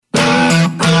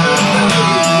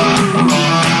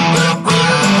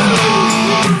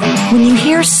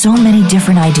so many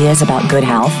different ideas about good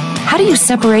health? How do you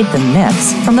separate the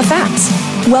myths from the facts?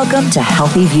 Welcome to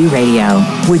Healthy View Radio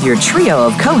with your trio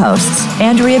of co-hosts,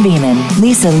 Andrea Beeman,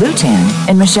 Lisa Lutan,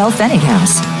 and Michelle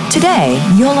Fennighaus. Today,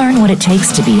 you'll learn what it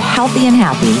takes to be healthy and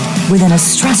happy within a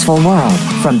stressful world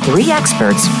from three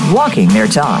experts walking their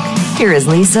talk. Here is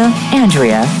Lisa,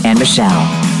 Andrea, and Michelle.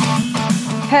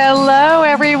 Hello,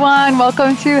 everyone.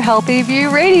 Welcome to Healthy View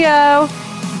Radio.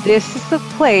 This is the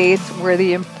place where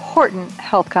the important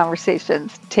health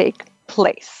conversations take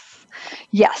place.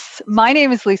 Yes, my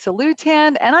name is Lisa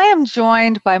Lutan, and I am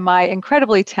joined by my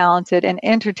incredibly talented and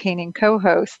entertaining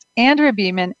co-hosts, Andrea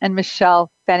Beeman and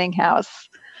Michelle Fennighaus.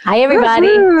 Hi, everybody.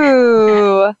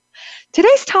 Woo-hoo.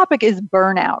 Today's topic is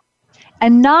burnout.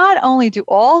 And not only do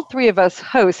all three of us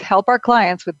hosts help our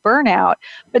clients with burnout,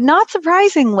 but not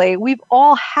surprisingly, we've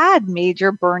all had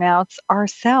major burnouts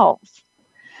ourselves.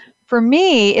 For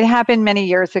me, it happened many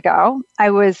years ago. I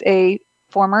was a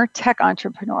former tech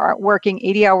entrepreneur working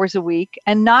 80 hours a week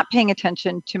and not paying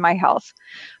attention to my health.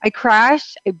 I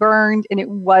crashed, I burned, and it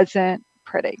wasn't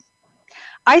pretty.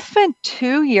 I spent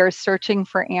 2 years searching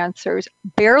for answers,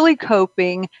 barely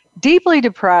coping, deeply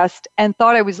depressed, and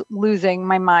thought I was losing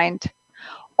my mind,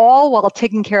 all while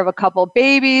taking care of a couple of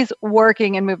babies,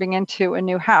 working, and moving into a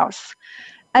new house.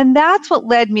 And that's what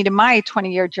led me to my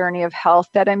 20-year journey of health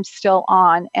that I'm still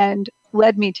on and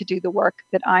led me to do the work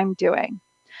that I'm doing.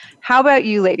 How about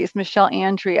you, ladies? Michelle,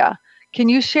 Andrea, can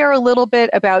you share a little bit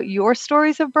about your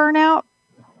stories of burnout?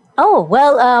 Oh,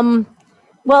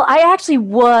 well, I actually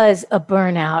was a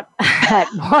burnout at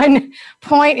one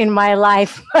point in my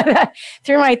life,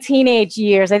 through my teenage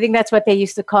years. I think that's what they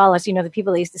used to call us, the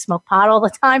people that used to smoke pot all the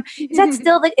time. Is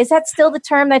that still the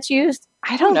term that's used?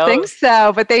 I don't think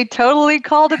so, but they totally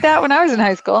called it that when I was in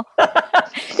high school.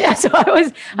 Yeah, so I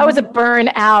was a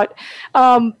burnout.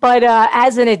 But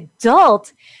as an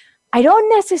adult, I don't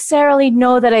necessarily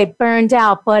know that I burned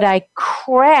out, but I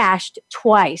crashed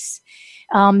twice.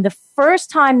 The first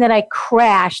time that I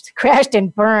crashed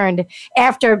and burned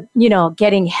after,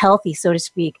 getting healthy, so to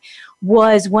speak,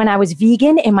 was when I was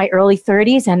vegan in my early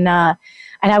 30s. And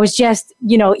I was just,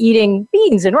 eating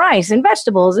beans and rice and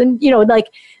vegetables. And,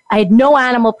 I had no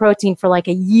animal protein for like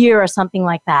a year or something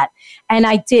like that. And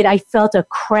I felt a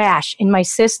crash in my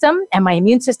system, and my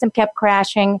immune system kept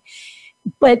crashing.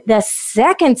 But the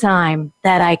second time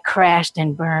that I crashed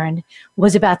and burned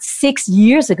was about 6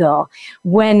 years ago,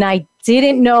 when I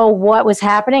didn't know what was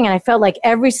happening, and I felt like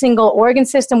every single organ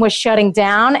system was shutting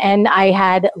down, and I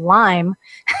had Lyme.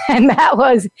 And that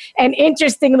was an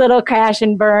interesting little crash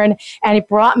and burn, and it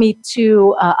brought me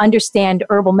to understand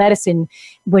herbal medicine,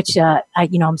 which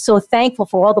I'm so thankful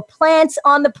for all the plants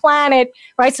on the planet,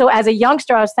 right? So as a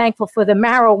youngster, I was thankful for the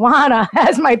marijuana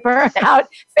as my burnout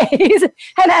phase,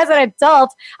 and as an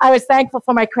adult, I was thankful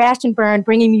for my crash and burn,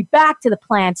 bringing me back to the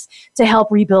plants to help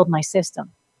rebuild my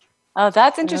system. Oh,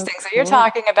 that's interesting. So you're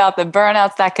talking about the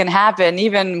burnouts that can happen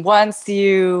even once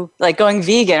you, going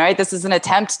vegan, right? This is an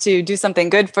attempt to do something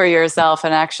good for yourself,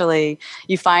 and actually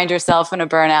you find yourself in a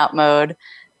burnout mode.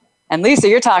 And Lisa,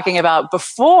 you're talking about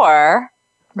before,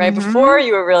 right? Mm-hmm. Before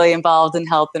you were really involved in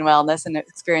health and wellness and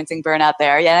experiencing burnout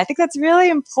there. Yeah, and I think that's really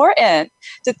important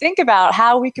to think about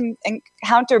how we can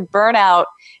encounter burnout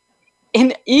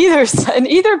in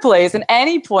either place, in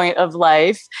any point of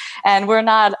life. And we're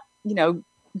not,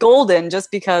 golden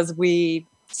just because we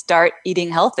start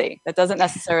eating healthy. That doesn't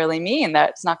necessarily mean that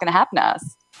it's not going to happen to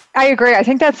us. I agree. I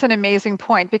think that's an amazing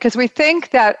point, because we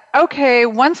think that, okay,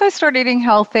 once I start eating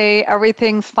healthy,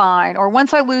 everything's fine. Or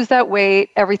once I lose that weight,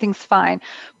 everything's fine.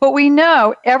 But we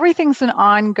know everything's an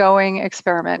ongoing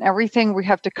experiment. Everything, we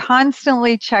have to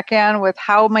constantly check in with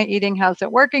how am I eating? How's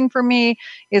it working for me?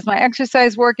 Is my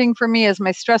exercise working for me? Is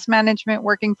my stress management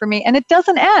working for me? And it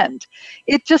doesn't end.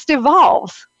 It just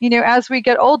evolves, as we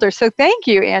get older. So thank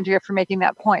you, Andrea, for making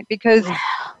that point, because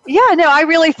I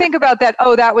really think about that.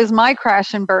 Oh, that was my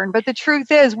crash and burn. But the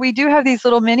truth is, we do have these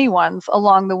little mini ones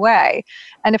along the way.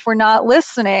 And if we're not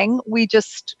listening, we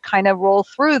just kind of roll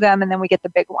through them, and then we get the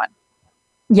big one.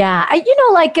 Yeah,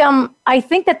 I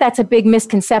think that's a big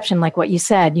misconception, like what you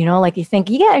said, you think,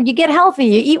 you get healthy,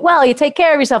 you eat well, you take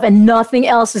care of yourself, and nothing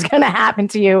else is going to happen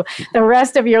to you the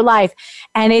rest of your life.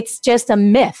 And it's just a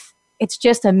myth. It's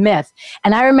just a myth.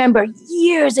 And I remember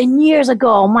years and years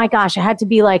ago, oh my gosh, I had to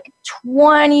be like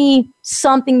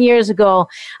 20-something years ago,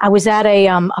 I was at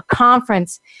a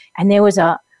conference, and there was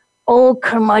a old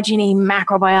curmudgeon-y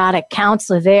macrobiotic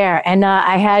counselor there, and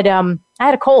I had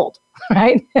a cold.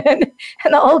 Right? And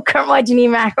the old curmudgeon-y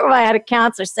macrobiotic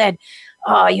counselor said,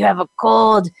 "Oh, you have a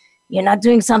cold. You're not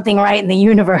doing something right in the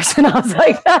universe." And I was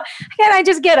like, "Can't I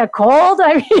just get a cold?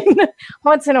 I mean,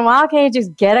 once in a while, can't you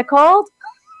just get a cold?"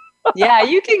 Yeah,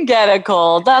 you can get a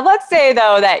cold. Let's say,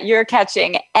 though, that you're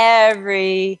catching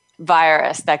every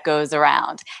virus that goes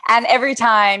around. And every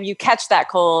time you catch that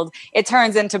cold, it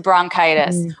turns into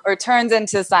bronchitis or it turns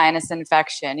into sinus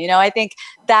infection. I think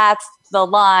that's the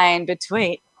line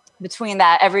between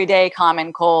that everyday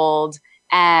common cold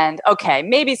and, okay,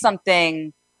 maybe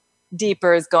something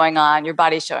deeper is going on. Your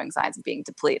body's showing signs of being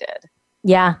depleted.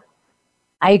 Yeah,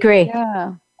 I agree.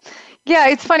 Yeah. Yeah,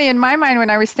 it's funny. In my mind, when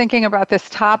I was thinking about this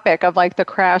topic of like the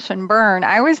crash and burn,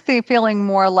 I was feeling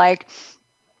more like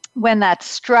when that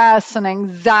stress and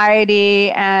anxiety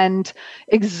and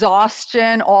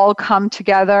exhaustion all come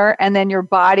together and then your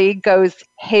body goes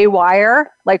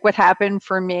haywire, like what happened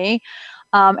for me.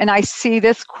 And I see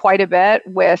this quite a bit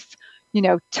with,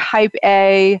 type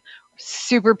A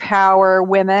superpower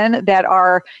women that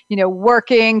are,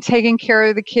 working, taking care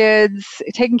of the kids,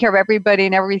 taking care of everybody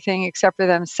and everything except for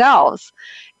themselves.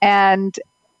 And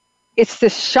it's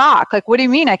this shock. Like, what do you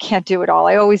mean I can't do it all?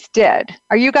 I always did.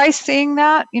 Are you guys seeing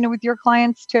that, with your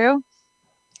clients too?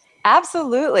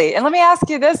 Absolutely. And let me ask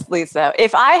you this, Lisa.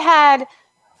 If I had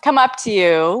come up to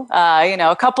you,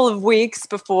 a couple of weeks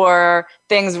before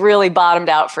things really bottomed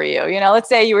out for you, let's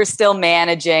say you were still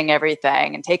managing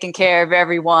everything and taking care of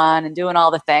everyone and doing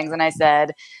all the things. And I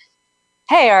said,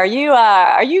 hey, are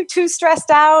you too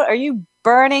stressed out? Are you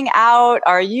burning out?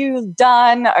 Are you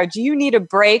done? Or do you need a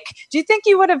break? Do you think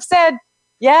you would have said,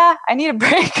 yeah, I need a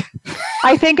break?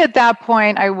 I think at that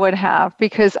point I would have,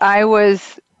 because I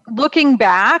was looking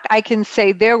back, I can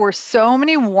say there were so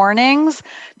many warnings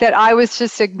that I was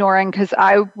just ignoring because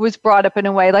I was brought up in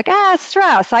a way like,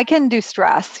 stress, I can do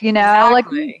stress,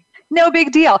 Exactly. like no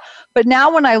big deal. But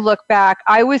now when I look back,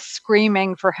 I was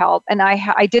screaming for help and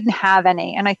I didn't have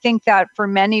any. And I think that for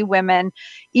many women,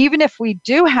 even if we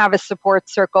do have a support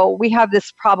circle, we have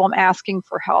this problem asking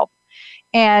for help.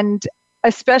 And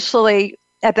especially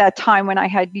at that time when I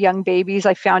had young babies,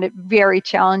 I found it very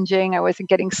challenging. I wasn't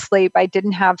getting sleep. I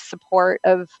didn't have support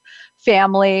of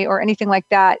family or anything like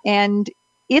that. And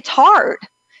it's hard.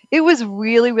 It was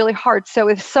really, really hard. So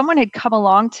if someone had come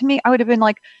along to me, I would have been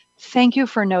like, thank you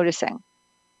for noticing.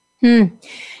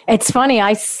 It's funny.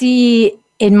 I see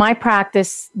in my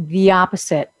practice the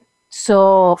opposite.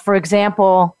 So, for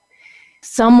example,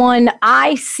 someone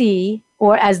I see,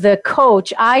 or as the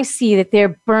coach, I see that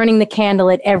they're burning the candle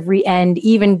at every end,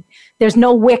 even there's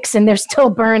no wicks and they're still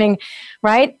burning,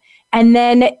 right? And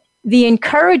then the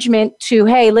encouragement to,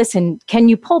 hey, listen, can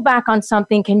you pull back on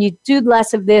something? Can you do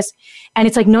less of this? And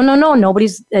it's like, no,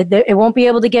 nobody's, it won't be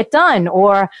able to get done.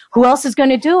 Or who else is going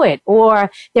to do it? Or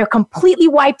they're completely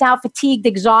wiped out, fatigued,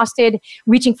 exhausted,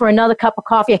 reaching for another cup of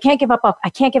coffee. I can't give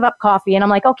up coffee. And I'm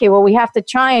like, okay, well, we have to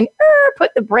try and put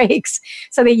the brakes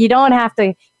so that you don't have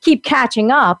to keep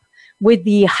catching up with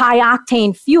the high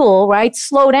octane fuel, right?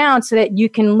 Slow down so that you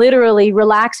can literally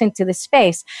relax into the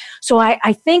space. So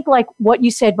I think like what you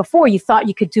said before, you thought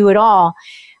you could do it all.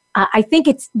 I think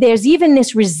there's even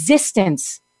this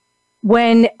resistance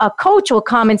when a coach will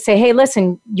come and say, hey,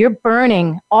 listen, you're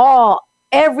burning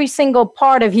every single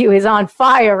part of you is on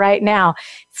fire right now.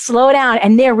 Slow down.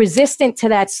 And they're resistant to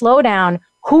that slowdown.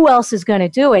 Who else is going to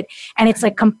do it? And it's a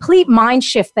complete mind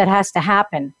shift that has to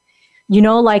happen.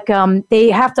 They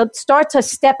have to start to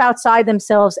step outside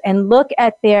themselves and look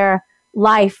at their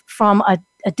life from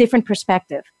a different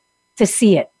perspective to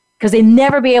see it, because they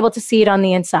never be able to see it on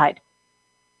the inside.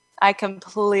 I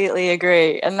completely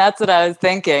agree. And that's what I was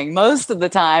thinking. Most of the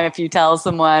time, if you tell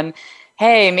someone,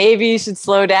 hey, maybe you should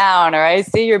slow down, or I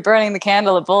see you're burning the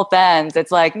candle at both ends,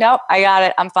 it's like, nope, I got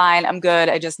it. I'm fine. I'm good.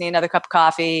 I just need another cup of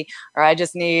coffee, or I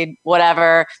just need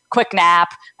whatever, quick nap.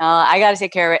 I got to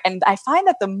take care of it. And I find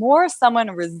that the more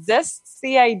someone resists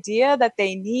the idea that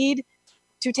they need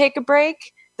to take a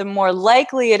break, the more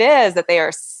likely it is that they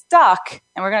are stuck.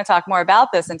 And we're going to talk more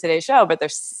about this in today's show, but they're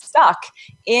stuck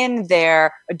in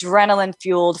their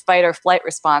adrenaline-fueled fight or flight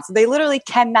response. So they literally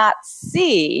cannot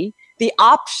see the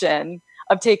option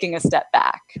of taking a step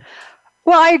back.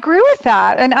 Well, I agree with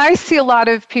that. And I see a lot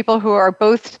of people who are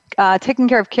both taking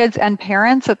care of kids and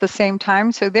parents at the same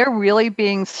time. So they're really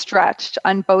being stretched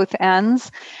on both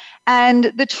ends.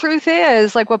 And the truth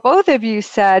is, like what both of you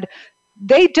said,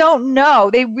 they don't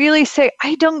know. They really say,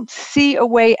 I don't see a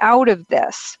way out of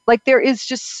this. Like there is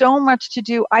just so much to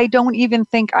do. I don't even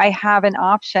think I have an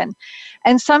option.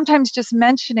 And sometimes just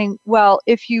mentioning, well,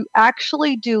 if you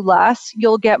actually do less,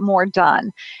 you'll get more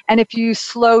done. And if you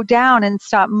slow down and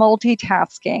stop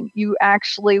multitasking, you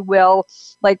actually will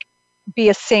be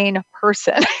a sane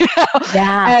person.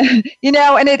 Yeah.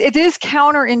 And it is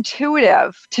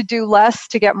counterintuitive to do less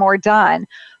to get more done.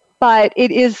 But it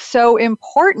is so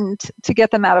important to get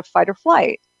them out of fight or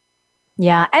flight.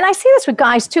 Yeah. And I see this with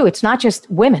guys too. It's not just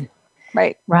women.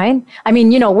 Right. Right. I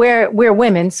mean, we're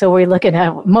women, so we're looking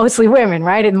at mostly women,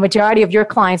 right? And the majority of your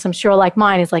clients, I'm sure, like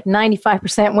mine, is like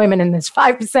 95% women, and there's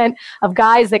 5% of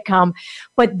guys that come,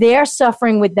 but they're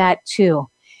suffering with that too.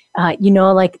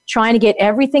 Like trying to get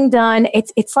everything done.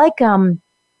 It's like, and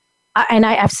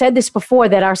I've said this before,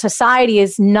 that our society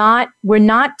we're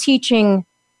not teaching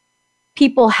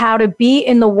people how to be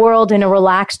in the world in a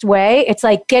relaxed way. It's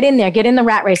like, get in there, get in the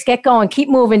rat race, get going, keep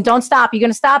moving, don't stop. You're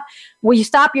going to stop. Will you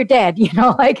stop? You're dead.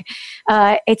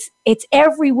 It's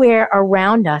everywhere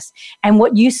around us. And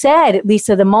what you said,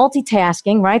 Lisa, the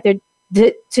multitasking, right?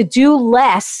 To do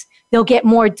less, they'll get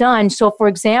more done. So for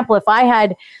example, if I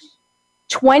had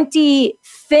 20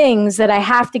 things that I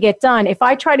have to get done, if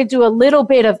I try to do a little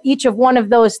bit of each of one of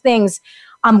those things,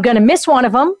 I'm going to miss one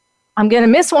of them.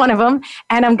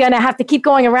 And I'm going to have to keep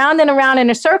going around and around in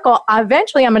a circle.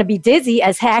 Eventually, I'm going to be dizzy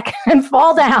as heck and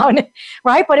fall down,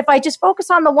 right? But if I just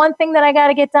focus on the one thing that I got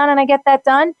to get done and I get that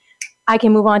done, I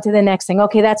can move on to the next thing.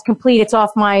 Okay, that's complete. It's out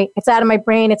of my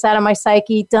brain. It's out of my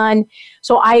psyche, done.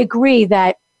 So I agree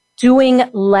that doing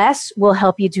less will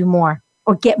help you do more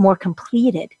or get more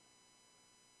completed.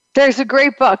 There's a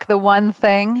great book, The One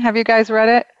Thing. Have you guys read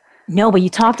it? No, but you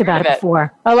talked about it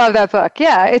before. I love that book.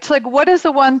 Yeah, it's like, what is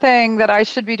the one thing that I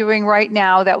should be doing right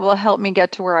now that will help me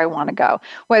get to where I want to go?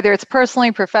 Whether it's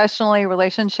personally, professionally,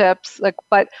 relationships,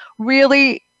 but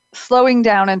really slowing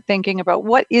down and thinking about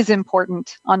what is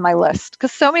important on my list.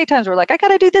 Because so many times we're like, I got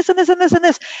to do this and this and this and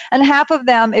this. And half of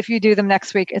them, if you do them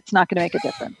next week, it's not going to make a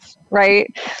difference, right?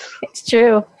 It's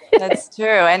true. That's true.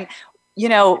 And,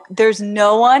 there's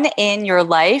no one in your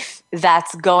life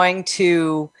that's going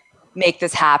to make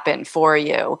this happen for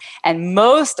you. And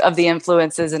most of the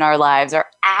influences in our lives are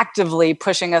actively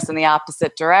pushing us in the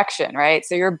opposite direction, right?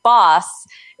 So your boss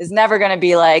is never going to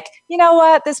be like, you know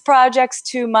what, this project's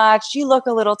too much. You look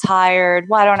a little tired.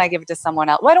 Why don't I give it to someone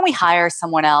else? Why don't we hire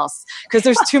someone else? Because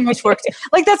there's too much work.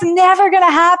 That's never going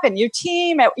to happen. Your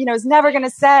team, is never going to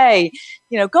say,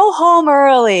 go home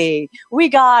early. We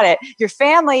got it. Your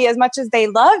family, as much as they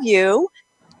love you,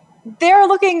 they're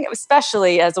looking,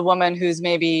 especially as a woman who's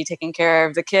maybe taking care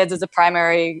of the kids as a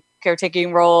primary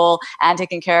caretaking role and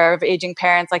taking care of aging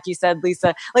parents, like you said,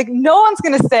 Lisa, no one's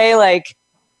going to say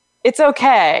it's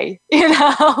okay. They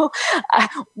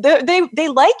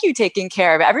like you taking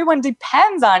care of it. Everyone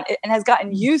depends on it and has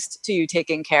gotten used to you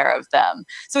taking care of them.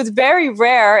 So it's very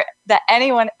rare that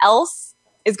anyone else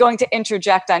is going to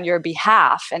interject on your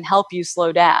behalf and help you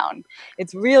slow down.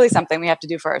 It's really something we have to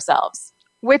do for ourselves.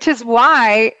 Which is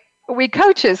why we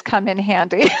coaches come in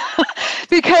handy.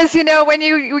 Because, when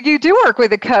you do work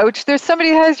with a coach, there's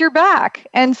somebody who has your back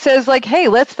and says hey,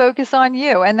 let's focus on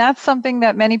you. And that's something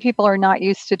that many people are not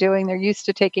used to doing. They're used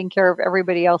to taking care of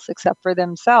everybody else except for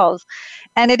themselves.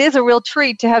 And it is a real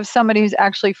treat to have somebody who's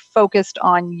actually focused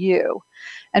on you.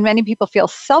 And many people feel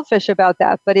selfish about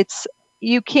that, but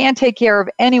you can't take care of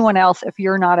anyone else if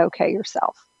you're not okay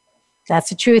yourself. That's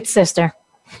the truth, sister.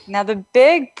 Now, the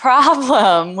big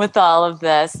problem with all of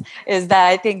this is that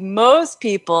I think most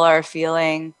people are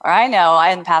feeling, or I know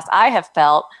in the past I have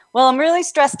felt, well, I'm really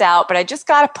stressed out, but I just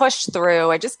got to push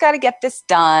through. I just got to get this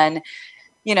done.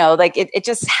 It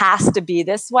just has to be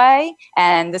this way.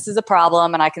 And this is a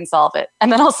problem and I can solve it.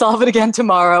 And then I'll solve it again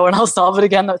tomorrow and I'll solve it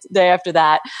again the day after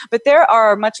that. But there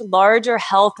are much larger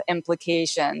health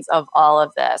implications of all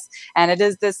of this. And it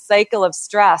is this cycle of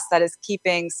stress that is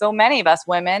keeping so many of us,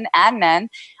 women and men,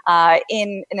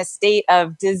 in a state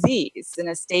of disease, in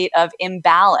a state of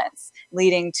imbalance,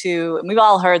 leading to, and we've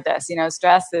all heard this,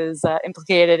 stress is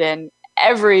implicated in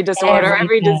every disorder,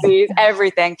 every disease,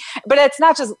 everything. But it's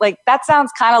not just that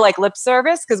sounds kind of like lip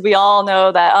service because we all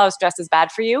know that, stress is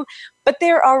bad for you. But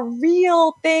there are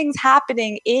real things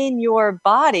happening in your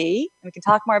body, and we can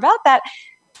talk more about that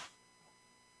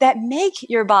make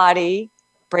your body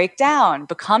break down,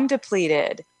 become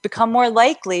depleted, become more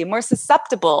likely, more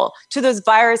susceptible to those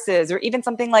viruses or even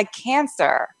something like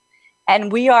cancer.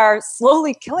 And we are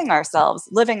slowly killing ourselves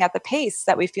living at the pace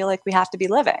that we feel like we have to be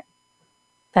living.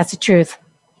 That's the truth.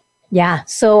 Yeah.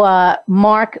 So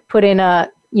Mark put in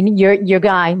your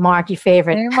guy, Mark, your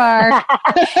favorite. Hey, Mark.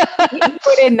 He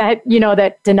put in that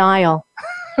denial,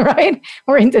 right?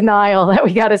 We're in denial that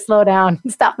we got to slow down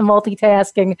and stop the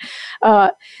multitasking.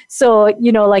 So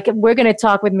we're going to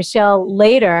talk with Michelle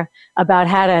later about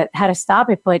how to stop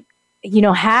it. But,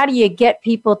 how do you get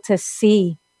people to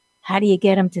see? How do you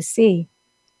get them to see?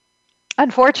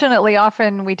 Unfortunately,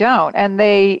 often we don't. And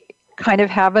they kind of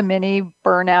have a mini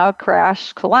burnout,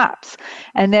 crash, collapse.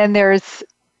 And then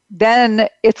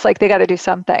it's like they got to do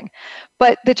something.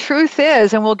 But the truth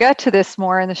is, and we'll get to this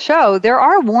more in the show, there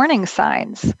are warning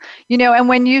signs, and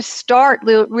when you start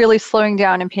really slowing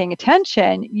down and paying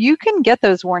attention, you can get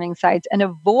those warning signs and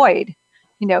avoid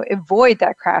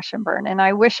that crash and burn. And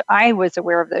I wish I was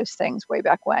aware of those things way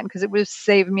back when, because it would have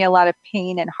saved me a lot of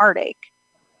pain and heartache.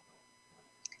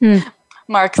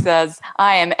 Mark says,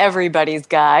 I am everybody's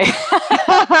guy.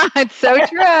 It's so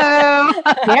true.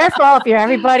 Careful, if you're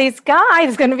everybody's guy,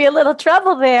 there's going to be a little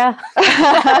trouble there.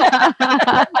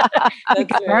 You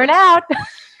can burn out.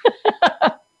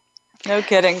 No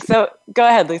kidding. So go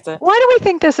ahead, Lisa. Why do we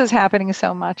think this is happening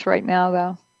so much right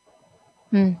now,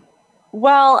 though?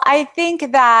 Well, I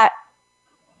think that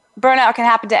burnout can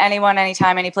happen to anyone,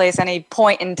 anytime, any place, any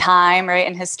point in time, right,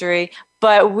 in history.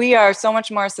 But we are so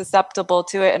much more susceptible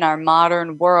to it in our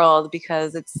modern world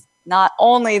because it's not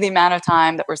only the amount of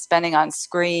time that we're spending on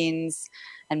screens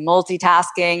and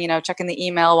multitasking, checking the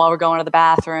email while we're going to the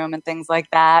bathroom and things like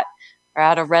that, or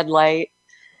at a red light.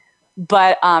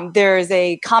 But there's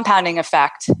a compounding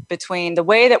effect between the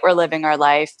way that we're living our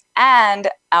life and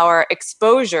our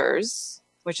exposures,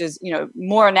 which is,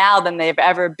 more now than they've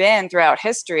ever been throughout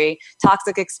history,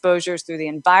 toxic exposures through the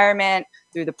environment,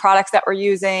 through the products that we're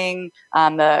using,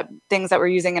 the things that we're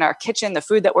using in our kitchen, the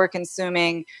food that we're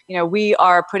consuming. We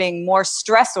are putting more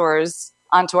stressors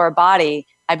onto our body,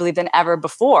 I believe, than ever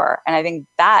before. And I think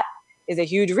that is a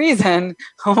huge reason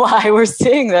why we're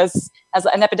seeing this as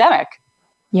an epidemic.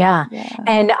 Yeah.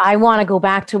 And I want to go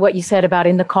back to what you said about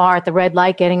in the car at the red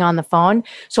light, getting on the phone.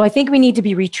 So I think we need to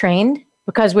be retrained,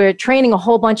 because we're training a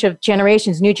whole bunch of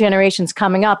new generations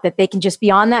coming up, that they can just be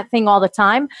on that thing all the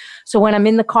time. So when I'm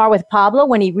in the car with Pablo,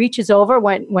 when he reaches over,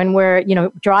 when we're,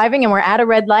 driving and we're at a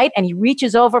red light and he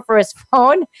reaches over for his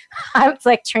phone, it's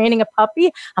like training a puppy.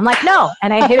 I'm like, no.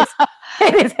 And I hit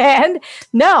his hand.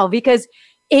 No, because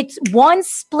it's one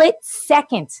split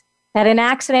second that an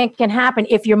accident can happen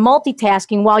if you're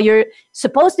multitasking while you're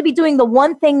supposed to be doing the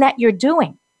one thing that you're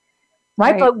doing.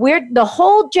 Right. But the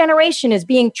whole generation is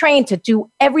being trained to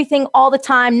do everything all the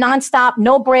time, nonstop,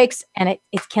 no breaks, and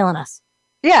it's killing us.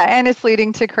 Yeah, and it's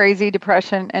leading to crazy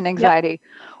depression and anxiety. Yep.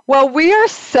 Well, we are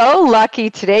so lucky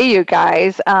today, you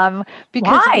guys,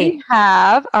 because we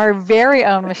have our very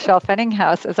own Michelle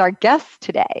Fenninghaus as our guest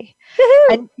today.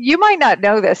 And you might not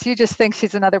know this. You just think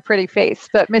she's another pretty face.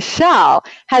 But Michelle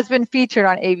has been featured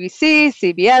on ABC,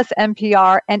 CBS,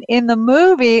 NPR, and in the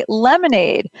movie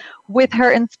Lemonade with her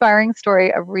inspiring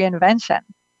story of reinvention.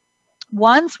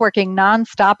 Once working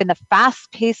nonstop in the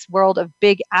fast-paced world of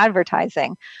big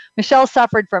advertising, Michelle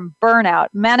suffered from burnout,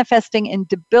 manifesting in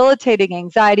debilitating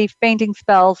anxiety, fainting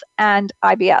spells, and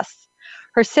IBS.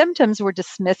 Her symptoms were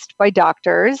dismissed by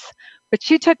doctors, but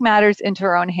she took matters into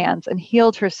her own hands and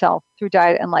healed herself through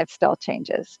diet and lifestyle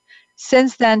changes.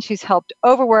 Since then, she's helped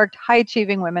overworked,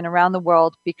 high-achieving women around the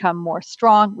world become more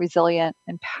strong, resilient,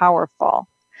 and powerful.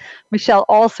 Michelle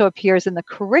also appears in the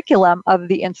curriculum of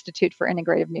the Institute for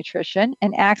Integrative Nutrition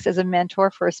and acts as a mentor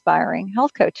for aspiring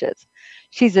health coaches.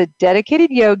 She's a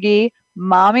dedicated yogi,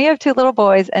 mommy of 2 little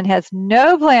boys, and has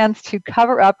no plans to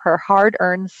cover up her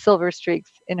hard-earned silver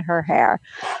streaks in her hair.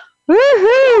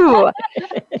 Woohoo!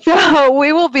 So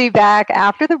we will be back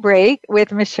after the break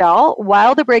with Michelle.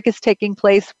 While the break is taking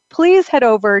place, please head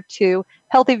over to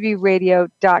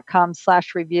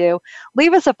healthyviewradio.com/review.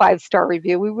 Leave us a 5-star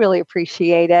review. We really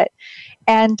appreciate it.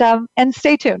 And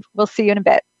stay tuned. We'll see you in a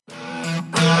bit.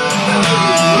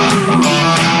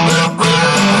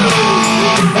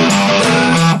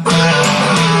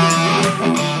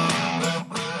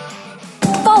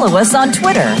 Follow us on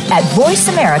Twitter at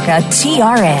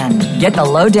VoiceAmericaTRN. Get the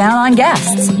lowdown on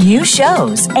guests, new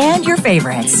shows, and your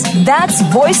favorites. That's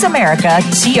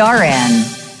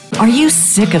VoiceAmericaTRN. Are you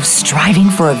sick of striving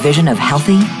for a vision of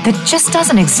healthy that just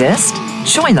doesn't exist?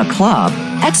 Join the club.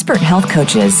 Expert health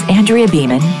coaches Andrea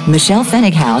Beeman, Michelle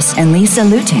Fenninghaus, and Lisa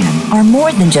Lutan are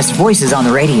more than just voices on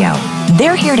the radio.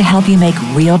 They're here to help you make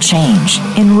real change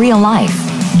in real life.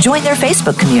 Join their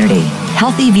Facebook community,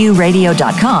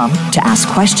 healthyviewradio.com, to ask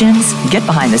questions, get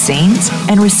behind the scenes,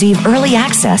 and receive early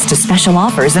access to special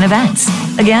offers and events.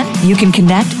 Again, you can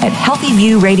connect at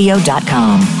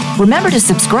healthyviewradio.com. Remember to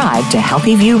subscribe to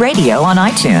Healthy View Radio on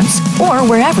iTunes or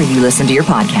wherever you listen to your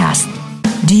podcast.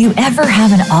 Do you ever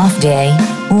have an off day?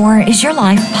 Or is your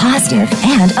life positive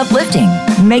and uplifting?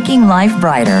 Making Life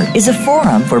Brighter is a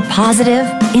forum for positive,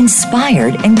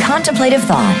 inspired, and contemplative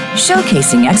thought,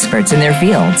 showcasing experts in their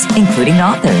fields, including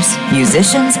authors,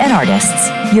 musicians, and artists.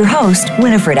 Your host,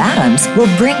 Winifred Adams, will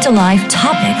bring to life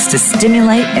topics to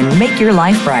stimulate and make your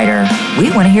life brighter.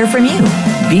 We want to hear from you.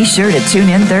 Be sure to tune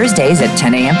in Thursdays at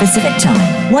 10 a.m. Pacific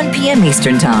Time, 1 p.m.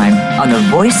 Eastern Time on the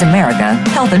Voice America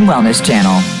Health and Wellness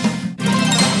Channel.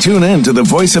 Tune in to the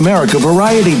Voice America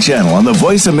Variety channel on the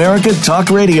Voice America Talk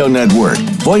Radio Network.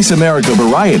 Voice America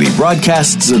Variety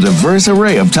broadcasts a diverse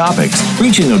array of topics,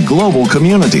 reaching a global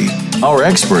community. Our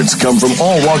experts come from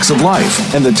all walks of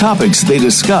life, and the topics they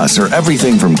discuss are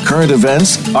everything from current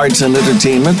events, arts and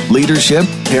entertainment, leadership,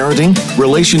 parenting,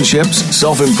 relationships,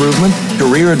 self-improvement,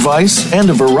 career advice, and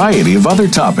a variety of other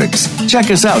topics. Check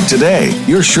us out today.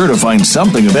 You're sure to find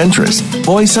something of interest.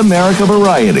 Voice America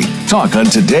Variety. Talk on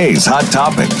today's hot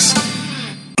topics.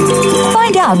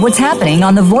 Find out what's happening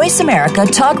on the Voice America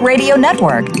Talk Radio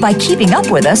Network by keeping up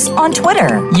with us on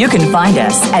Twitter. You can find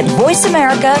us at Voice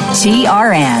America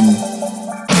TRN.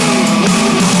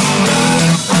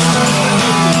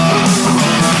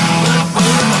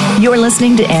 You're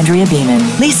listening to Andrea Beeman,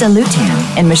 Lisa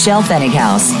Lutan, and Michelle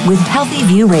Fennighaus with Healthy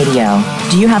View Radio.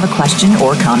 Do you have a question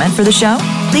or comment for the show?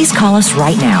 Please call us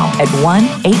right now at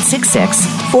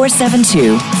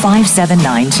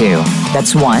 1-866-472-5792.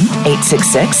 That's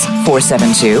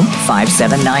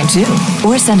 1-866-472-5792.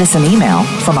 Or send us an email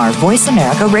from our Voice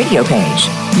America radio page.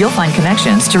 You'll find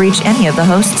connections to reach any of the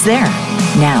hosts there.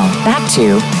 Now, back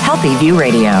to Healthy View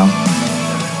Radio.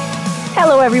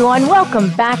 Hello, everyone. Welcome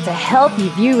back to Healthy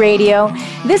View Radio.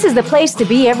 This is the place to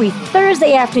be every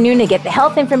Thursday afternoon to get the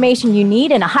health information you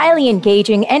need in a highly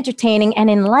engaging, entertaining, and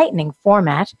enlightening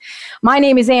format. My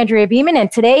name is Andrea Beeman, and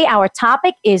today our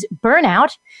topic is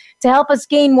burnout. To help us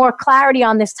gain more clarity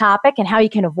on this topic and how you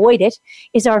can avoid it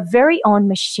is our very own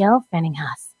Michelle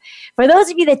Fennighaus. For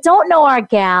those of you that don't know our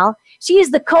gal, she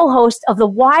is the co-host of the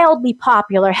wildly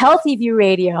popular Healthy View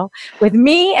Radio with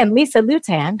me and Lisa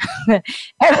Lutan.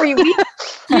 Every week,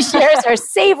 she shares her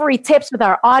savory tips with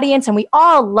our audience, and we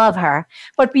all love her.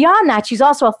 But beyond that, she's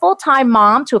also a full-time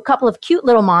mom to a couple of cute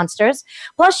little monsters.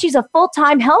 Plus, she's a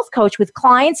full-time health coach with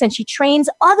clients, and she trains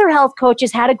other health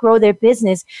coaches how to grow their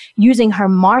business using her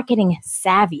marketing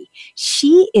savvy.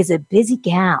 She is a busy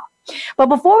gal. But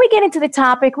before we get into the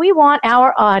topic, we want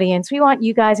our audience, we want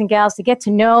you guys and gals to get to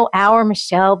know our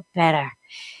Michelle better.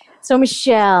 So,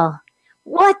 Michelle,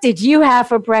 what did you have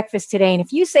for breakfast today? And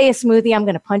if you say a smoothie, I'm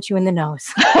going to punch you in the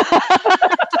nose.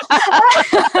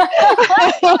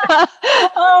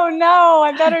 Oh, no,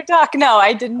 I better talk. No,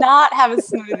 I did not have a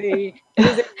smoothie. It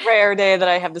is a rare day that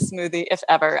I have the smoothie, if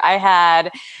ever. I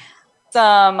had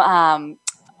some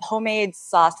homemade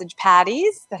sausage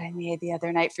patties that I made the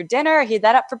other night for dinner. I heated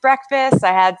that up for breakfast.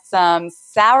 I had some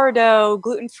sourdough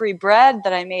gluten-free bread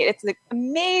that I made. It's like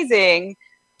amazing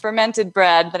fermented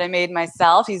bread that I made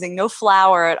myself using no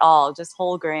flour at all, just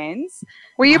whole grains.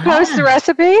 Will you post the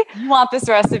recipe? You want this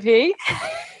recipe?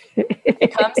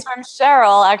 It comes from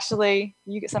Cheryl. Actually,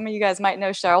 some of you guys might know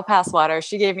Cheryl Passwater.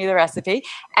 She gave me the recipe.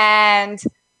 And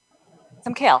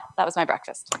some kale. That was my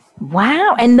breakfast.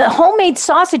 Wow. And the homemade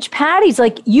sausage patties,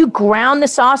 like you ground the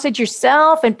sausage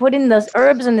yourself and put in the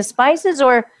herbs and the spices,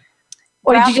 or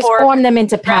did you just form them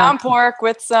into ground pork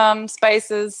with some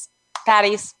spices,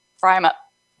 patties, fry them up.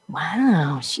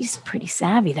 Wow. She's pretty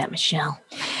savvy, that Michelle.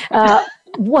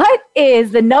 What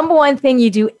is the number one thing you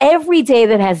do every day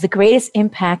that has the greatest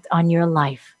impact on your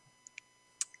life?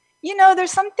 You know, there's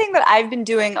something that I've been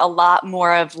doing a lot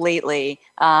more of lately.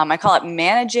 I call it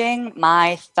managing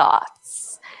my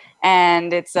thoughts.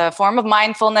 And it's a form of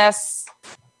mindfulness.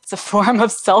 It's a form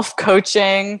of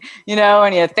self-coaching, you know,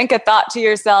 and you think a thought to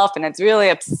yourself and it's really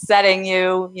upsetting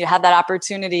you. You have that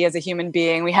opportunity as a human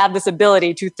being. We have this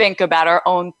ability to think about our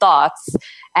own thoughts.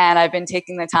 And I've been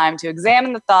taking the time to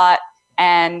examine the thought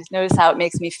and notice how it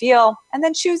makes me feel, and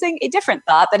then choosing a different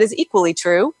thought that is equally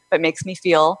true, but makes me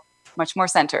feel much more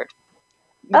centered.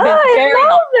 Oh, I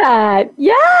love that.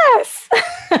 Yes.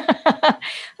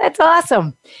 That's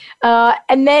awesome.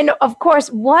 And then, of course,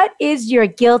 what is your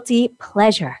guilty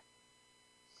pleasure?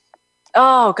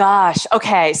 Oh, gosh.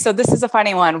 Okay. So this is a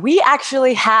funny one. We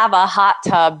actually have a hot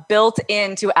tub built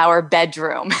into our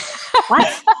bedroom.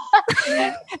 What?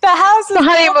 The house is the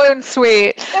honeymoon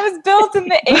suite. It was built in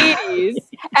the 80s.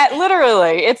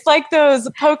 Literally, it's like those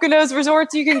Poconos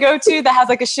resorts you can go to that has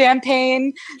like a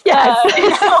champagne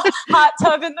hot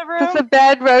tub in the room. Does the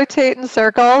bed rotate in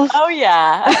circles? Oh,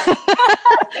 yeah.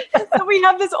 So we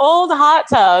have this old hot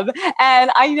tub, and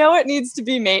I know it needs to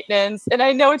be maintenance, and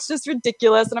I know it's just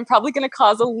ridiculous, and I'm probably going to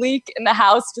cause a leak in the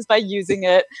house just by using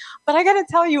it. But I got to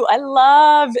tell you, I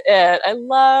love it. I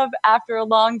love, after a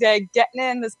long day, getting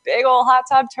in this big old hot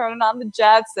tub, turning on the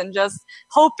jets, and just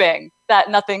hoping that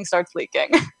nothing starts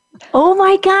leaking. Oh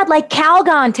my God, like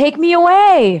Calgon, take me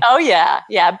away. Oh yeah,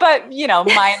 yeah. But, you know,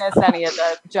 minus any of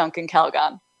the junk in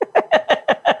Calgon.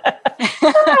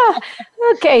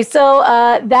 Okay, so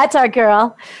that's our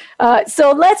girl.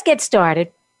 So let's get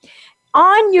started.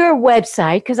 on your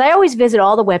website, because I always visit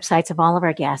all the websites of all of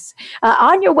our guests,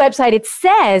 on your website, it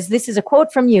says, this is a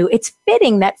quote from you, "It's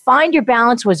fitting that Find Your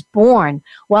Balance was born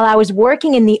while I was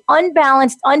working in the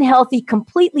unbalanced, unhealthy,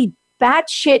 completely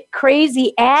batshit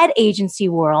crazy ad agency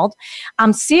world.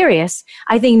 I'm serious.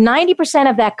 I think 90%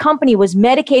 of that company was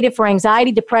medicated for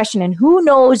anxiety, depression, and who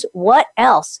knows what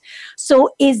else."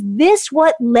 So is this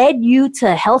what led you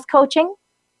to health coaching?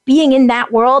 Being in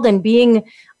that world and being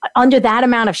under that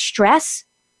amount of stress?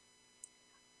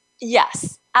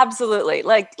 Yes, absolutely.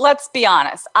 Like, let's be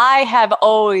honest. I have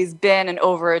always been an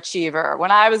overachiever.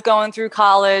 When I was going through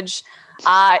college,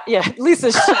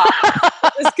 Lisa's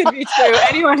shocked. This could be true.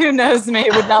 Anyone who knows me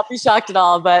would not be shocked at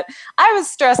all, but I was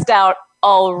stressed out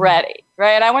already,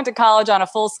 right? I went to college on a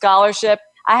full scholarship.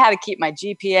 I had to keep my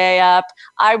GPA up.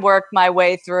 I worked my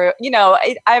way through,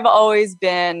 I've always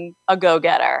been a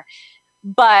go-getter,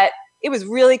 but it was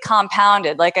really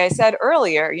compounded. Like I said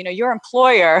earlier, your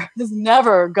employer is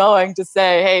never going to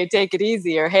say, "Hey, take it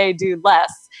easy," or "Hey, do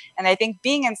less." And I think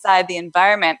being inside the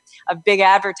environment of big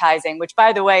advertising, which,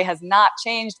 by the way, has not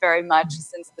changed very much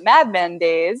since the Mad Men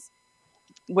days,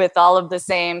 with all of the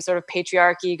same sort of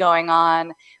patriarchy going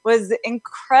on, was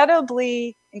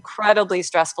incredibly, incredibly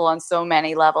stressful on so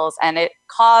many levels. And it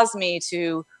caused me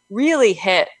to really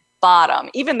hit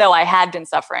bottom, even though I had been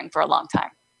suffering for a long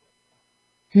time.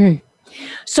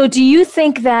 So do you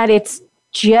think that it's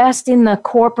just in the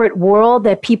corporate world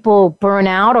that people burn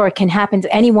out, or it can happen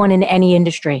to anyone in any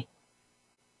industry?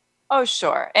 Oh,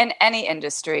 sure. In any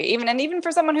industry, even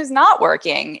for someone who's not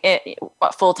working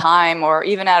full time or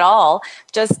even at all,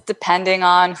 just depending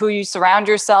on who you surround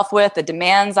yourself with, the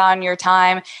demands on your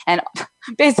time, and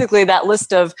basically that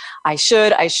list of I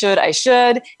should,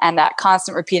 and that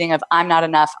constant repeating of I'm not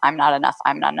enough, I'm not enough,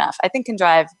 I'm not enough, I think can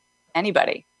drive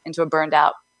anybody into a burned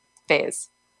out phase.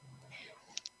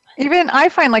 I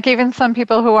find even some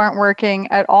people who aren't working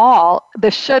at all, the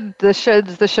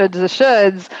shoulds,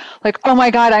 like, oh my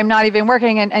God, I'm not even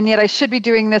working, and yet I should be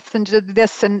doing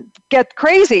this and get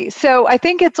crazy. So I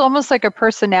think it's almost like a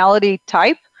personality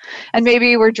type, and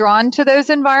maybe we're drawn to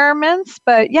those environments.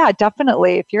 But yeah,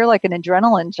 definitely, if you're like an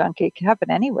adrenaline junkie, it can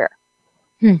happen anywhere.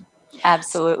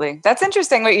 Absolutely. That's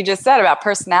interesting what you just said about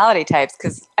personality types,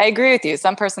 because I agree with you.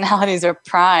 Some personalities are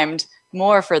primed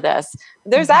more for this.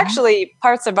 There's actually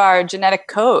parts of our genetic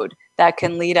code that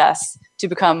can lead us to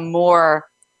become more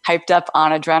hyped up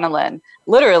on adrenaline.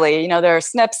 Literally, there are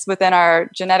SNPs within our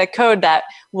genetic code that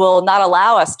will not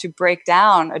allow us to break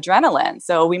down adrenaline.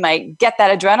 So we might get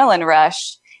that adrenaline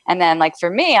rush. And then, like for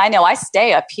me, I know I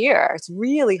stay up here. It's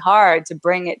really hard to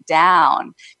bring it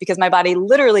down because my body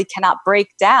literally cannot break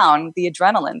down the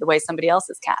adrenaline the way somebody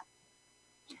else's can.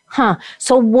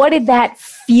 So what did that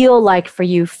feel like for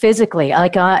you physically?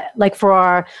 Like for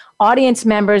our audience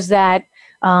members that,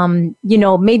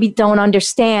 maybe don't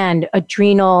understand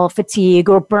adrenal fatigue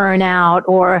or burnout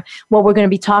or what we're going to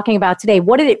be talking about today.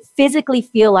 What did it physically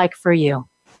feel like for you?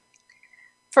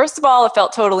 First of all, it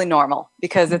felt totally normal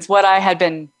because it's what I had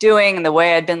been doing and the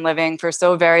way I'd been living for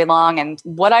so very long and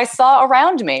what I saw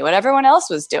around me, what everyone else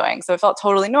was doing. So it felt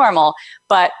totally normal.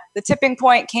 But the tipping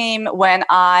point came when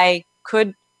I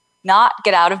could not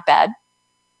get out of bed,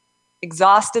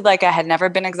 exhausted like I had never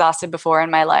been exhausted before in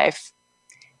my life,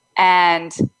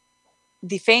 and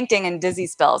the fainting and dizzy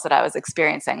spells that I was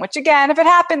experiencing, which again, if it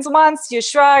happens once, you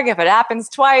shrug. If it happens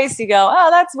twice, you go,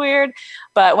 oh, that's weird.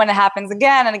 But when it happens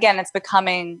again and again, it's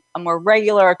becoming a more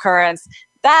regular occurrence.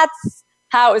 That's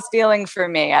how it was feeling for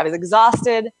me. I was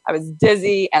exhausted, I was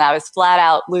dizzy, and I was flat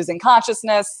out losing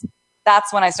consciousness.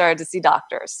 That's when I started to see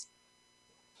doctors.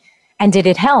 And did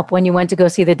it help when you went to go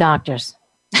see the doctors?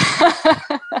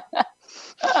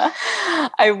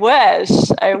 I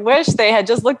wish they had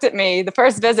just looked at me the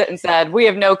first visit and said, "We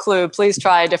have no clue, please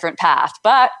try a different path."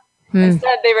 But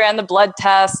instead they ran the blood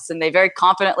tests and they very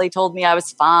confidently told me I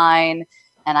was fine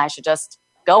and I should just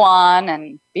go on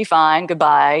and be fine,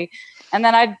 goodbye. And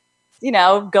then I'd,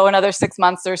 go another 6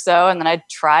 months or so and then I'd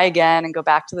try again and go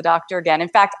back to the doctor again. In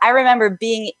fact, I remember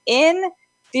being in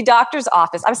the doctor's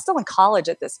office. I was still in college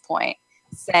at this point,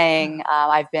 saying,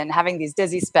 I've been having these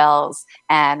dizzy spells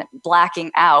and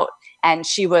blacking out. And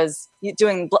she was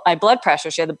doing my blood pressure.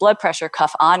 She had the blood pressure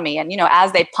cuff on me. And,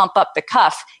 as they pump up the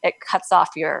cuff, it cuts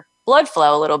off your blood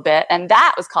flow a little bit. And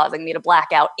that was causing me to black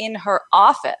out in her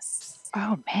office.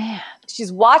 Oh, man.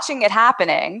 She's watching it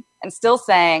happening and still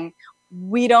saying,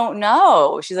 we don't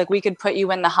know. She's like, we could put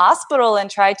you in the hospital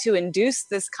and try to induce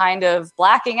this kind of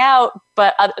blacking out.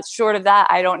 But short of that,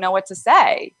 I don't know what to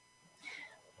say.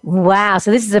 Wow. So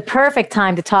this is a perfect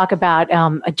time to talk about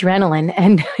adrenaline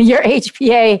and your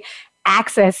HPA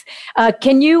axis.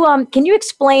 Can you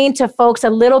explain to folks a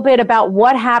little bit about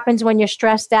what happens when you're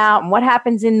stressed out and what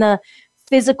happens in the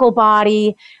physical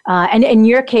body? And in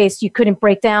your case, you couldn't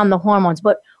break down the hormones,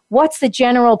 but what's the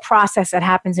general process that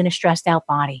happens in a stressed out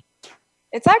body?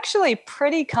 It's actually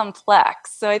pretty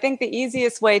complex. So I think the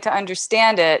easiest way to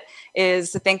understand it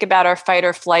is to think about our fight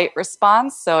or flight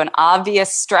response. So an obvious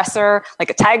stressor, like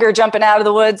a tiger jumping out of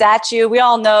the woods at you, we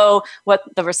all know what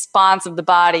the response of the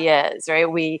body is,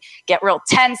 right? We get real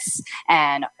tense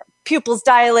and our pupils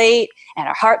dilate and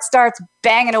our heart starts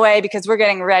banging away because we're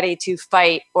getting ready to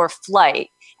fight or flight.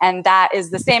 And that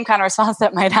is the same kind of response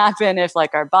that might happen if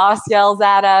like our boss yells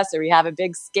at us or we have a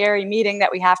big scary meeting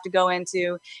that we have to go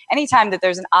into. Anytime that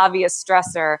there's an obvious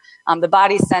stressor, the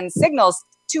body sends signals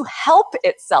to help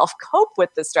itself cope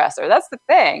with the stressor. That's the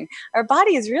thing. Our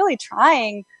body is really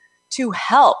trying to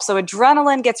help. So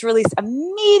adrenaline gets released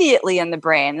immediately in the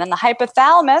brain. And then the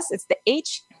hypothalamus, it's the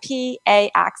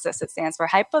HPA axis. It stands for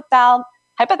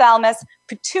hypothalamus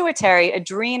pituitary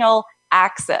adrenal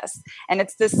axis. And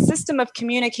it's this system of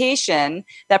communication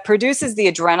that produces the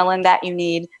adrenaline that you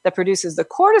need, that produces the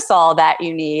cortisol that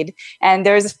you need, and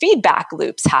there's feedback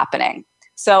loops happening.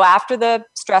 So after the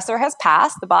stressor has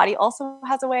passed, the body also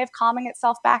has a way of calming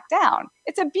itself back down.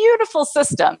 It's a beautiful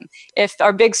system if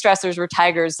our big stressors were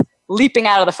tigers leaping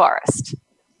out of the forest.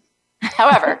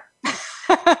 However,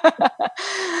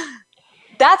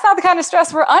 that's not the kind of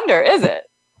stress we're under, is it?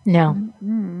 No.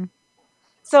 Mm-hmm.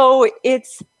 So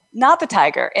it's not the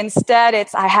tiger. Instead,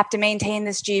 it's I have to maintain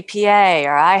this GPA,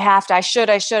 or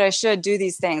I should do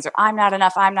these things, or I'm not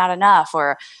enough,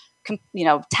 or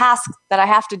tasks that I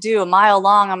have to do a mile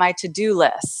long on my to-do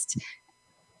list.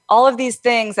 All of these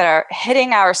things that are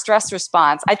hitting our stress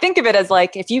response. I think of it as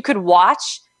like if you could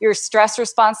watch your stress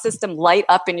response system light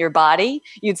up in your body,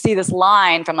 you'd see this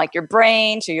line from like your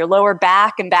brain to your lower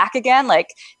back and back again.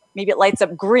 Like maybe it lights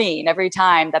up green every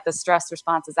time that the stress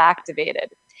response is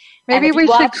activated. Maybe we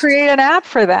should create an app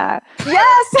for that.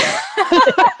 Yes.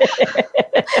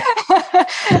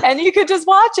 And you could just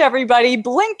watch everybody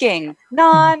blinking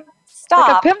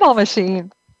non-stop. Like a pinball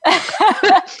machine.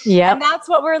 Yeah. And that's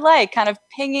what we're like, kind of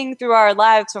pinging through our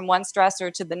lives from one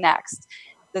stressor to the next.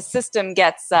 The system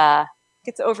gets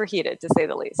overheated, to say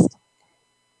the least.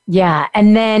 Yeah.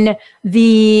 And then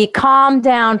the calm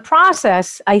down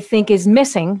process, I think, is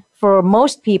missing for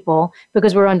most people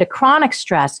because we're under chronic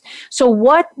stress. So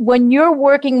when you're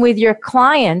working with your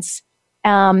clients,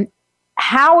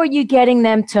 how are you getting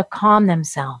them to calm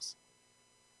themselves?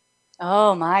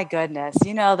 Oh my goodness.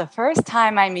 The first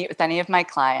time I meet with any of my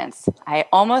clients, I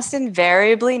almost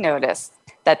invariably notice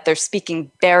that they're speaking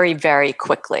very, very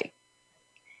quickly.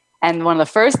 And one of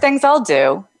the first things I'll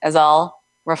do is I'll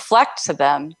reflect to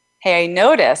them, hey, I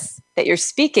notice that you're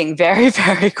speaking very,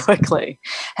 very quickly.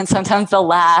 And sometimes they'll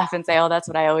laugh and say, oh, that's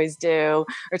what I always do.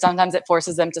 Or sometimes it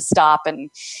forces them to stop and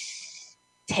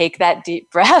take that deep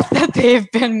breath that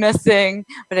they've been missing.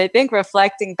 But I think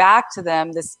reflecting back to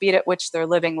them the speed at which they're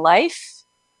living life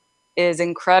is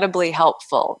incredibly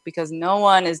helpful because no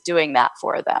one is doing that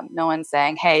for them. No one's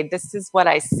saying, hey, this is what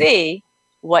I see.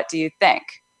 What do you think?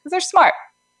 Because they're smart.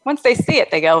 Once they see it,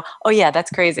 they go, oh, yeah,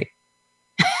 that's crazy.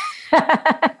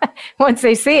 Once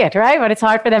they see it, right? But it's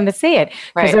hard for them to see it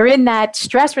because they're in that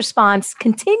stress response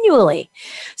continually.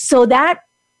 So that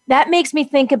makes me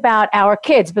think about our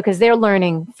kids because they're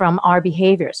learning from our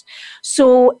behaviors.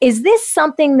 So is this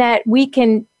something that we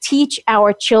can teach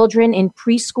our children in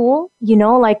preschool?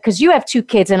 Because you have 2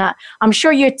 kids and I'm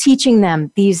sure you're teaching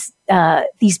them these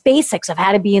basics of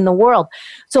how to be in the world.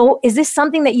 So is this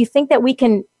something that you think that we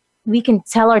can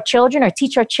tell our children or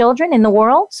teach our children in the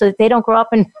world so that they don't grow up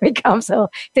and become so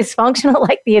dysfunctional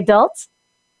like the adults?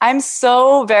 I'm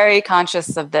so very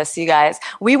conscious of this, you guys.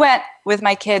 We went with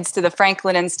my kids to the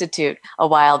Franklin Institute a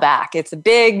while back. It's a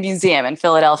big museum in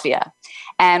Philadelphia.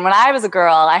 And when I was a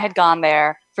girl, I had gone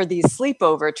there for these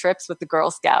sleepover trips with the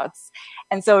Girl Scouts.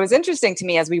 And so it was interesting to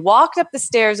me as we walked up the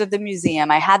stairs of the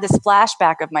museum, I had this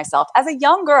flashback of myself as a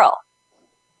young girl,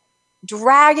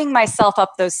 dragging myself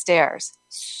up those stairs.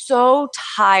 So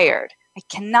tired. I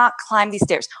cannot climb these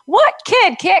stairs. What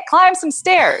kid can't climb some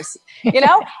stairs? And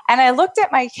I looked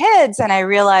at my kids and I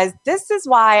realized this is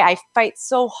why I fight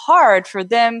so hard for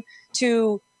them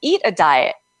to eat a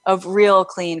diet of real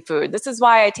clean food. This is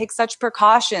why I take such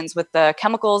precautions with the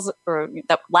chemicals or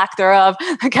the lack thereof,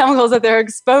 the chemicals that they're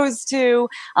exposed to,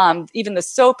 even the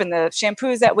soap and the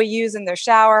shampoos that we use in their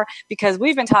shower, because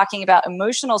we've been talking about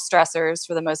emotional stressors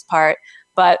for the most part,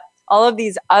 but all of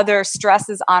these other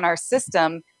stresses on our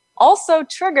system also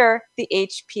trigger the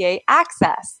HPA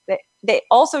axis. They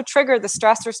also trigger the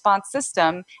stress response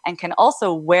system and can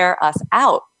also wear us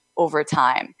out over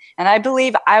time. And I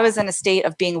believe I was in a state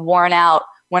of being worn out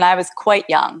when I was quite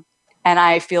young. And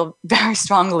I feel very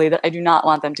strongly that I do not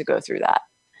want them to go through that.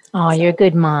 Oh, you're a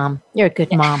good mom. You're a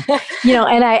good mom.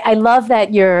 And I love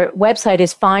that your website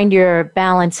is Find Your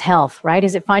Balance Health, right?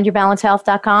 Is it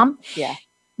findyourbalancehealth.com? Yeah.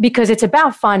 Because it's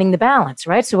about finding the balance,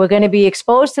 right? So we're going to be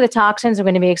exposed to the toxins. We're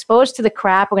going to be exposed to the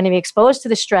crap. We're going to be exposed to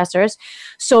the stressors.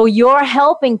 So you're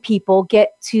helping people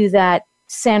get to that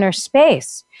center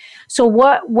space. So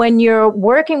when you're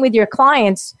working with your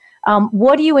clients,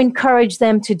 what do you encourage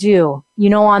them to do,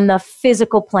 on the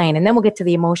physical plane? And then we'll get to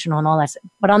the emotional and all that.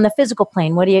 But on the physical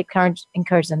plane, what do you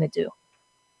encourage them to do?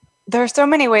 There are so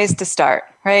many ways to start,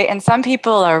 right? And some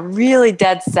people are really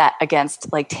dead set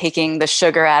against like taking the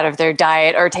sugar out of their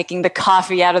diet or taking the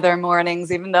coffee out of their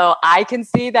mornings, even though I can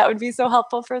see that would be so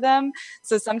helpful for them.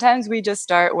 So sometimes we just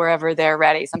start wherever they're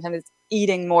ready. Sometimes it's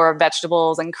eating more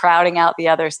vegetables and crowding out the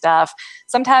other stuff.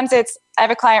 Sometimes I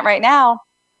have a client right now,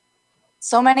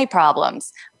 so many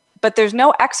problems, but there's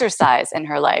no exercise in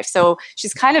her life. So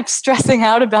she's kind of stressing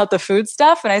out about the food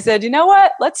stuff. And I said, you know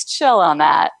what? Let's chill on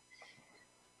that.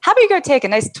 How about you go take a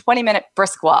nice 20-minute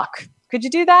brisk walk? Could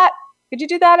you do that? Could you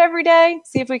do that every day?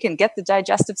 See if we can get the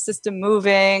digestive system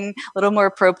moving a little more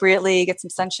appropriately, get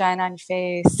some sunshine on your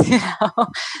face.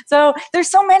 So there's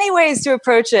so many ways to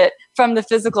approach it from the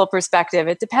physical perspective.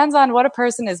 It depends on what a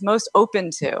person is most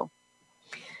open to.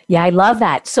 Yeah, I love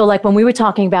that. So like when we were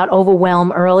talking about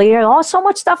overwhelm earlier, so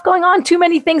much stuff going on, too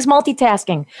many things,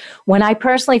 multitasking. When I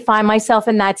personally find myself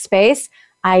in that space,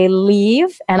 I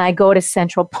leave and I go to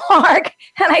Central Park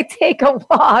and I take a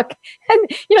walk.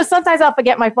 And, sometimes I'll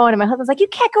forget my phone and my husband's like, you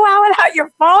can't go out without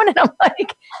your phone. And I'm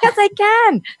like, yes, I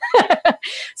can.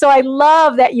 So I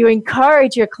love that you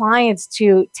encourage your clients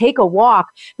to take a walk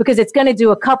because it's going to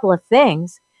do a couple of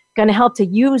things. Going to help to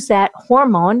use that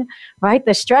hormone, right?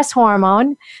 The stress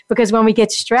hormone, because when we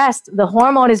get stressed, the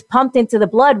hormone is pumped into the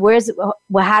blood.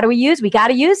 How do we use? We got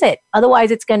to use it. Otherwise,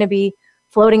 it's going to be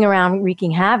floating around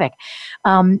wreaking havoc.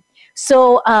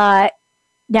 So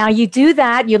now you do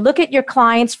that. You look at your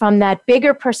clients from that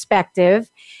bigger perspective,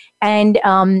 and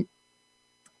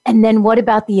then what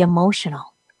about the emotional?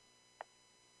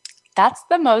 That's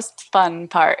the most fun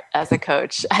part as a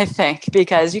coach, I think,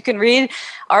 because you can read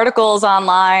articles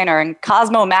online or in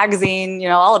Cosmo magazine,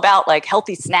 all about like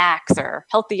healthy snacks or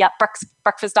healthy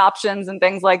breakfast options and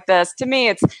things like this. To me,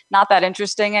 it's not that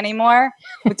interesting anymore.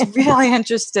 What's really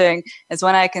interesting is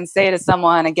when I can say to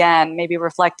someone, again, maybe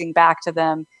reflecting back to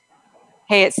them,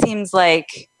 hey, it seems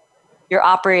like you're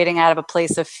operating out of a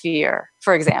place of fear,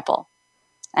 for example.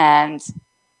 And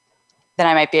then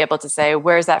I might be able to say,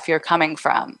 where's that fear coming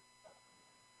from?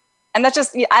 And that's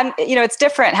just, it's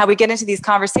different how we get into these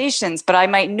conversations, but I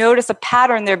might notice a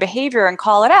pattern in their behavior and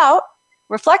call it out,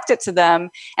 reflect it to them,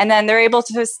 and then they're able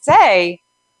to say,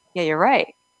 yeah, you're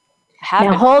right.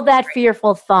 Now hold that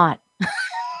fearful thought.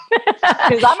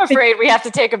 Because I'm afraid we have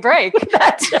to take a break.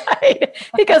 That's right.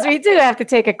 Because we do have to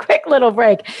take a quick little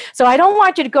break. So I don't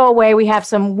want you to go away. We have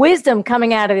some wisdom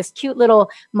coming out of this cute little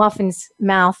muffin's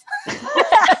mouth.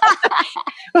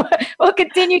 We'll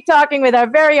continue talking with our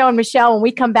very own Michelle when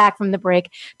we come back from the break.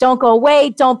 Don't go away.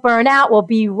 Don't burn out. We'll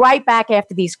be right back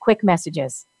after these quick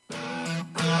messages.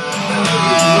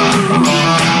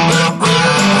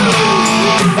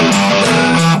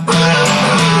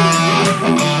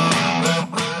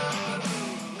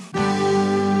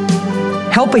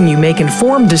 Helping you make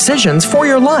informed decisions for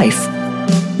your life.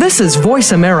 This is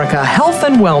Voice America Health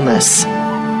and Wellness.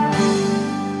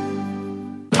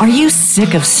 Are you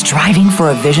sick of striving for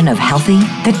a vision of healthy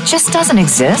that just doesn't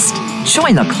exist?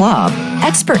 Join the club.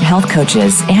 Expert health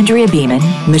coaches Andrea Beeman,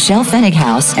 Michelle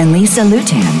Fennighaus, and Lisa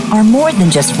Lutan are more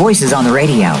than just voices on the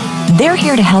radio. They're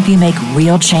here to help you make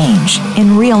real change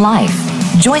in real life.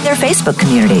 Join their Facebook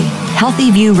community,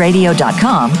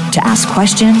 healthyviewradio.com, to ask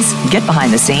questions, get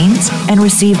behind the scenes, and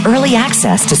receive early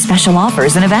access to special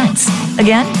offers and events.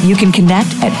 Again, you can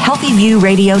connect at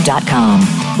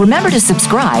healthyviewradio.com. Remember to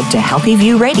subscribe to Healthy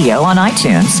View Radio on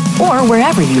iTunes or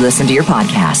wherever you listen to your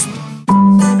podcasts.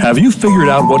 Have you figured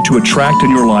out what to attract in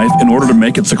your life in order to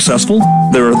make it successful?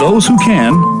 There are those who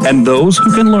can and those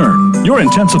who can learn. Your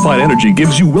intensified energy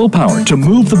gives you willpower to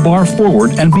move the bar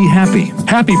forward and be happy.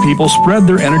 Happy people spread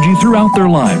their energy throughout their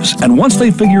lives, and once they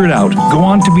figure it out, go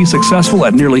on to be successful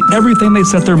at nearly everything they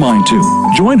set their mind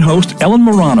to. Join host Ellen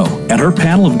Morano and her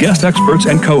panel of guest experts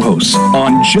and co-hosts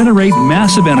on Generate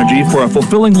Massive Energy for a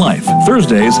Fulfilling Life,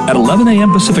 Thursdays at 11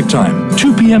 a.m. Pacific Time,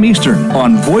 2 p.m. Eastern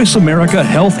on Voice America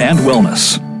Health and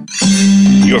Wellness.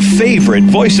 Your favorite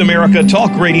Voice America Talk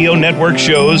Radio Network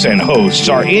shows and hosts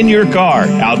are in your car,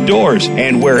 outdoors,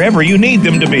 and wherever you need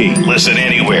them to be. Listen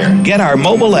anywhere. Get our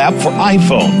mobile app for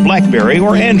iPhone, BlackBerry,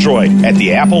 or Android at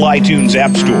the Apple iTunes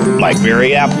App Store,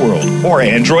 BlackBerry App World, or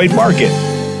Android Market.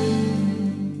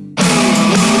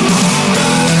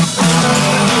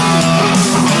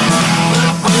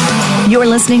 You're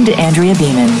listening to Andrea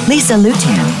Beeman, Lisa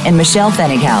Lutan, and Michelle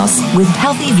Fennighaus with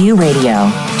Healthy View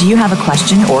Radio. Do you have a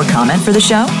question or comment for the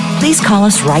show? Please call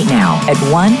us right now at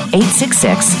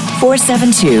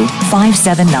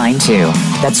 1-866-472-5792.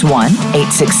 That's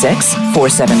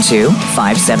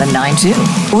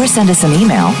 1-866-472-5792. Or send us an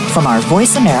email from our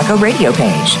Voice America radio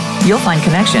page. You'll find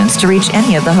connections to reach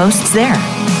any of the hosts there.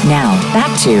 Now,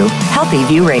 back to Healthy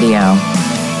View Radio.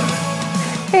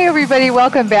 Hey everybody,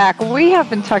 welcome back. We have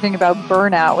been talking about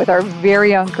burnout with our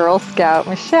very own Girl Scout,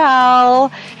 Michelle,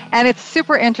 and it's a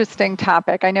super interesting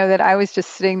topic. I know that I was just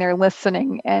sitting there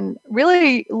listening and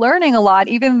really learning a lot,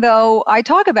 even though I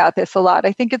talk about this a lot.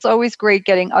 I think it's always great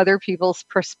getting other people's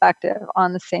perspective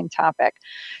on the same topic.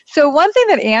 So one thing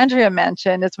that Andrea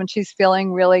mentioned is when she's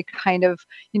feeling really kind of,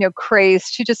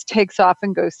 crazed, she just takes off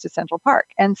and goes to Central Park.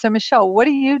 And so Michelle, what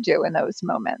do you do in those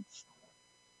moments?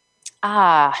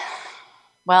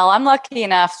 Well, I'm lucky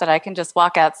enough that I can just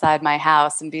walk outside my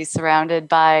house and be surrounded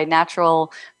by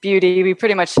natural beauty. We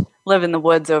pretty much live in the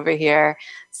woods over here.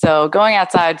 So going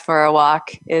outside for a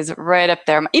walk is right up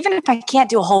there. Even if I can't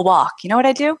do a whole walk, you know what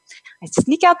I do? I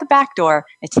sneak out the back door,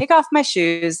 I take off my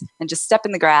shoes and just step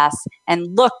in the grass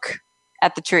and look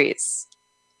at the trees.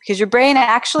 Because your brain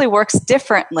actually works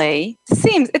differently.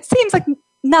 It seems like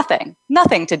nothing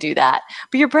to do that.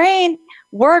 But your brain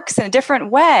works in a different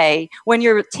way when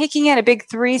you're taking in a big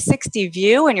 360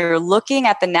 view and you're looking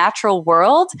at the natural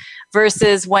world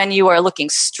versus when you are looking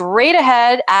straight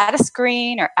ahead at a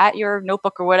screen or at your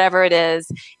notebook or whatever it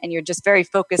is, and you're just very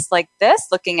focused like this,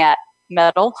 looking at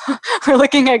metal or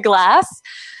looking at glass.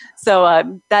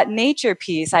 So that nature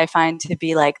piece I find to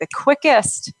be like the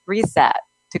quickest reset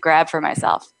to grab for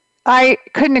myself. I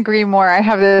couldn't agree more. I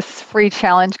have this free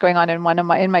challenge going on in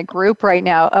my group right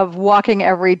now of walking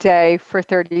every day for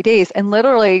 30 days. And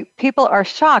literally people are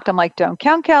shocked. I'm like, don't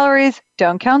count calories,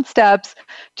 don't count steps,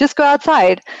 just go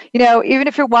outside. Even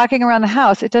if you're walking around the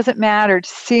house, it doesn't matter.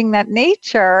 Just seeing that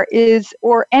nature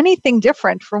or anything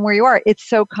different from where you are, it's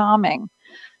so calming.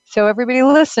 So everybody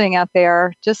listening out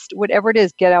there, just whatever it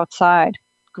is, get outside.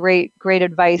 Great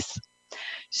advice.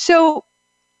 So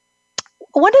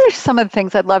what are some of the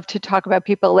things I'd love to talk about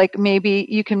people, like maybe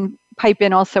you can pipe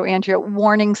in also, Andrea,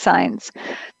 warning signs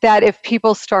that if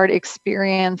people start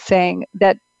experiencing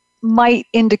that might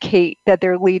indicate that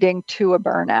they're leading to a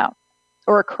burnout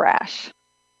or a crash?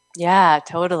 Yeah,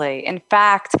 totally. In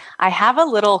fact, I have a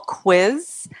little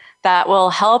quiz that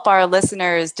will help our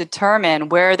listeners determine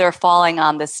where they're falling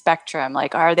on the spectrum.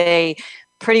 Like, are they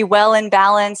pretty well in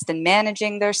balanced and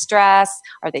managing their stress?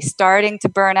 Are they starting to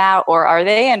burn out, or are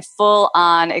they in full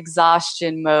on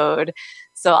exhaustion mode?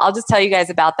 So I'll just tell you guys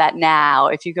about that now.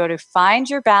 If you go to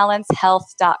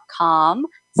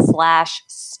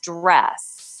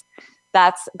findyourbalancehealth.com/stress,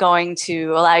 that's going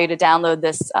to allow you to download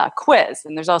this quiz.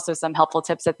 And there's also some helpful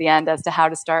tips at the end as to how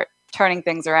to start turning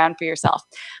things around for yourself.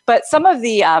 But some of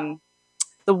the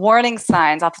warning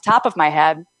signs off the top of my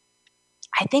head,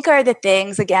 I think are the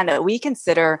things, again, that we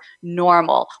consider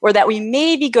normal, or that we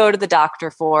maybe go to the doctor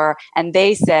for and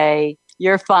they say,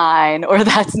 you're fine, or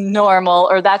that's normal,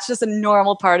 or that's just a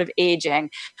normal part of aging.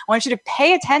 I want you to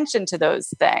pay attention to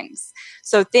those things.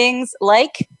 So things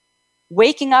like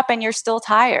waking up and you're still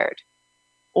tired,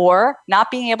 or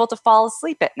not being able to fall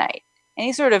asleep at night.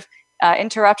 Any sort of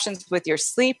interruptions with your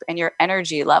sleep and your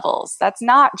energy levels. That's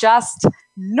not just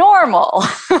normal.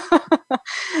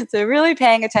 So really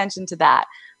paying attention to that.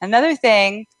 Another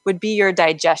thing would be your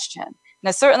digestion. Now,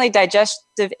 certainly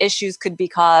digestive issues could be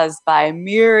caused by a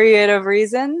myriad of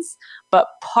reasons, but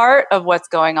part of what's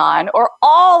going on, or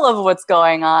all of what's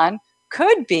going on,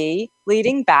 could be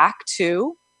leading back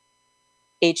to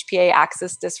HPA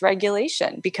axis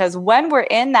dysregulation. Because when we're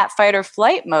in that fight or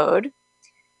flight mode,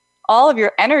 all of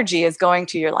your energy is going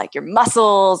to your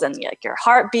muscles and your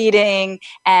heart beating,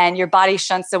 and your body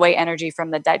shunts away energy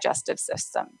from the digestive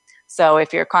system. So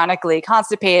if you're chronically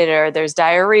constipated, or there's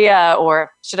diarrhea, or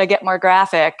should I get more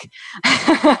graphic?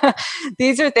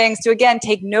 These are things to, again,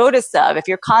 take notice of. If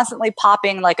you're constantly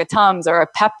popping like a Tums or a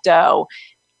Pepto,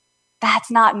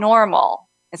 that's not normal.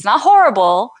 It's not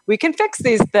horrible. We can fix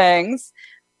these things,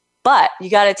 but you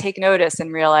got to take notice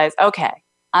and realize, okay,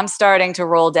 I'm starting to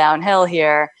roll downhill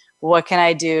here. What can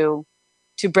I do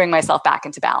to bring myself back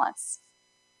into balance?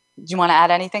 Do you want to add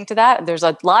anything to that? There's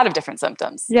a lot of different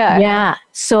symptoms. Yeah.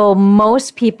 So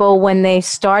most people, when they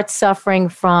start suffering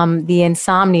from the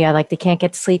insomnia, like they can't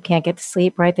get to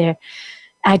sleep, right? They're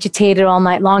agitated all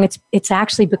night long. It's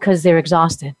actually because they're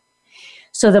exhausted.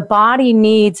 So the body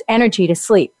needs energy to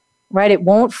sleep, right? It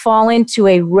won't fall into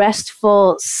a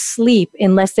restful sleep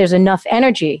unless there's enough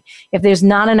energy. If there's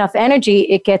not enough energy,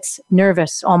 it gets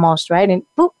nervous almost, right? And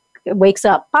boop, it wakes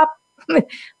up, pop.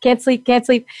 Can't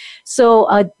sleep.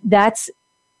 So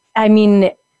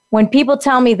when people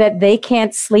tell me that they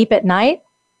can't sleep at night,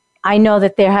 I know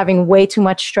that they're having way too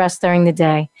much stress during the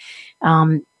day.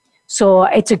 So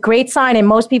it's a great sign. And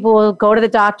most people will go to the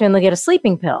doctor and they'll get a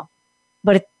sleeping pill,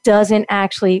 but it doesn't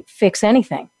actually fix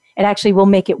anything. It actually will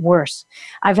make it worse.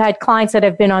 I've had clients that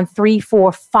have been on 3,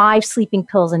 4, 5 sleeping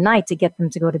pills a night to get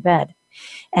them to go to bed.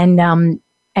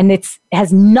 And it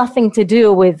has nothing to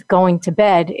do with going to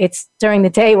bed. It's during the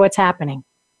day what's happening.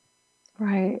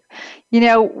 Right.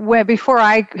 Before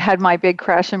I had my big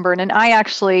crash and burn, and I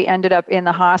actually ended up in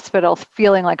the hospital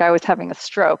feeling like I was having a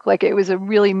stroke. Like it was a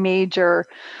really major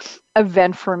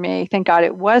event for me. Thank God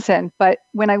it wasn't. But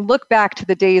when I look back to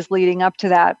the days leading up to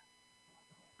that,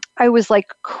 I was like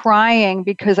crying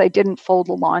because I didn't fold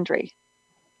the laundry.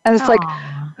 And it's like,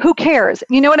 who cares?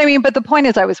 You know what I mean? But the point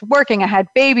is I was working, I had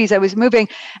babies, I was moving,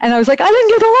 and I was like, I didn't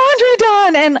get the laundry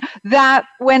done. And that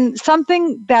when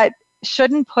something that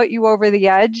shouldn't put you over the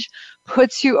edge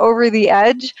puts you over the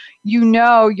edge,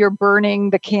 you're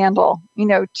burning the candle,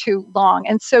 too long.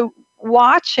 And so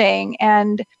watching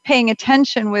and paying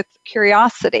attention with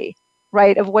curiosity,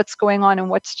 right, of what's going on and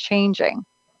what's changing.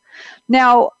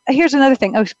 Now, here's another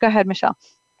thing. Oh, go ahead, Michelle.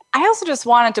 I also just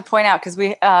wanted to point out, because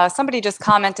somebody just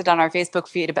commented on our Facebook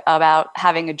feed about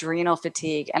having adrenal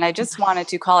fatigue, and I just wanted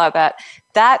to call out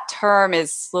that term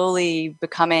is slowly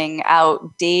becoming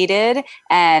outdated,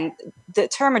 and the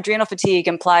term adrenal fatigue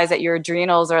implies that your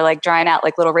adrenals are like drying out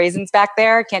like little raisins back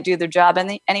there, can't do their job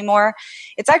anymore.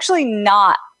 It's actually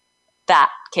not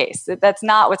that case. That's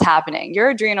not what's happening. Your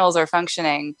adrenals are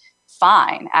functioning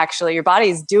fine. Actually, your body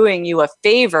is doing you a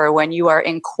favor when you are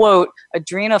in, quote,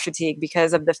 adrenal fatigue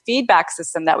because of the feedback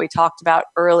system that we talked about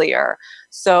earlier.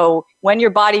 So when your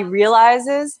body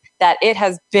realizes that it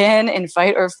has been in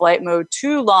fight or flight mode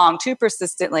too long, too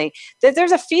persistently, that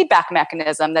there's a feedback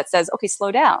mechanism that says, okay,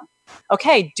 slow down.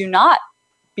 Okay, do not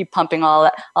be pumping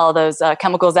all those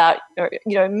chemicals out, or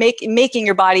making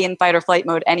your body in fight or flight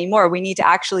mode anymore. We need to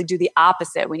actually do the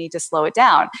opposite. We need to slow it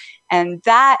down. And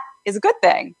that is a good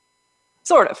thing.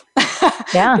 Sort of.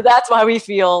 Yeah. That's why we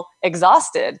feel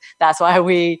exhausted. That's why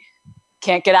we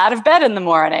can't get out of bed in the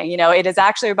morning. It is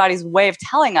actually your body's way of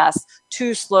telling us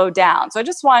to slow down. So I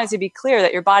just wanted to be clear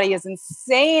that your body is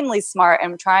insanely smart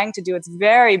and trying to do its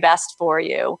very best for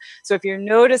you. So if you're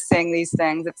noticing these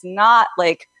things, it's not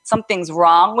like something's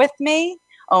wrong with me.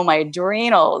 Oh, my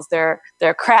adrenals, they're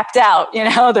crapped out,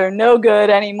 they're no good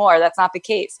anymore. That's not the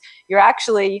case. You're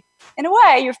actually, in a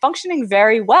way, you're functioning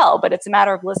very well, but it's a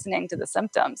matter of listening to the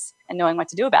symptoms and knowing what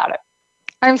to do about it.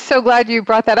 I'm so glad you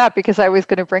brought that up, because I was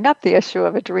going to bring up the issue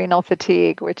of adrenal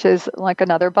fatigue, which is like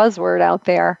another buzzword out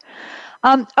there.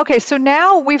 Okay, so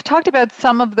now we've talked about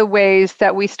some of the ways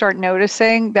that we start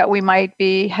noticing that we might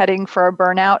be heading for a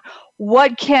burnout.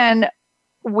 What can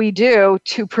we do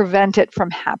to prevent it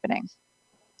from happening?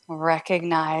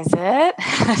 Recognize it.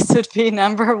 This would be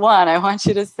number one. I want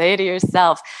you to say to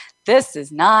yourself, this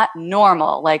is not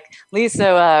normal. Like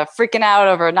Lisa freaking out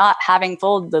over not having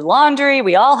folded the laundry.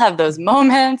 We all have those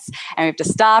moments, and we have to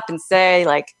stop and say,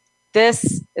 like,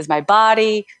 this is my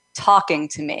body talking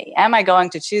to me. Am I going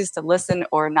to choose to listen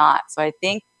or not? So I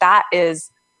think that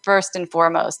is first and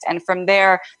foremost. And from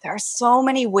there are so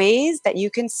many ways that you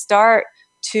can start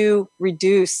to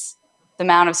reduce the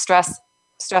amount of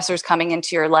stressors coming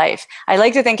into your life. I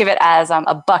like to think of it as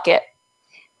a bucket,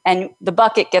 and the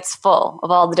bucket gets full of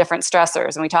all the different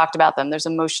stressors. And we talked about them. There's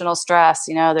emotional stress,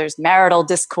 there's marital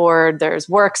discord, there's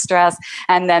work stress,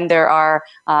 and then there are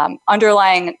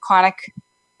underlying chronic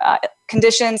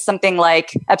conditions, something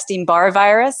like Epstein-Barr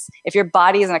virus. If your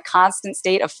body is in a constant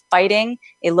state of fighting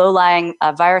a low-lying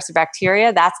virus or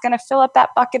bacteria, that's going to fill up that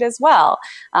bucket as well.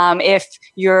 If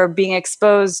you're being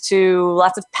exposed to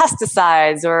lots of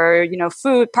pesticides or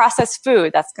processed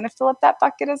food, that's going to fill up that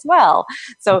bucket as well.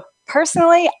 So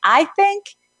personally, I think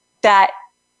that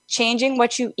changing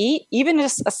what you eat, even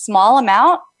just a small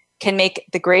amount, can make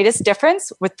the greatest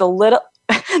difference with the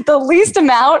least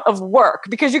amount of work,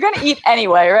 because you're going to eat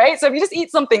anyway, right? So if you just eat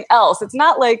something else, it's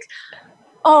not like,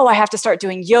 oh, I have to start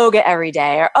doing yoga every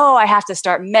day, or, oh, I have to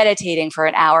start meditating for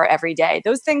an hour every day.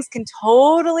 Those things can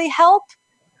totally help,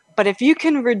 But if you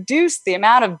can reduce the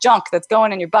amount of junk that's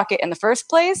going in your bucket in the first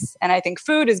place, and I think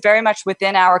food is very much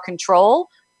within our control,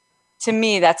 to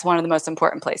me, that's one of the most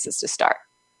important places to start.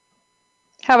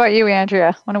 How about you,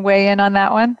 Andrea? Want to weigh in on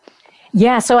that one?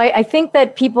 Yeah, so I think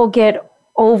that people get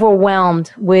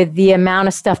overwhelmed with the amount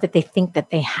of stuff that they think that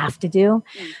they have to do.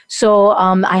 So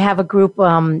I have a group,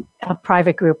 a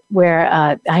private group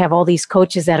where I have all these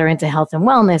coaches that are into health and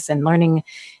wellness and learning.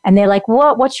 And they're like,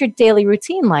 what's your daily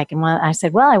routine like? And I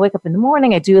said, well, I wake up in the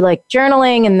morning, I do like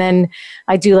journaling, and then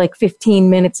I do like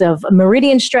 15 minutes of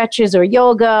meridian stretches or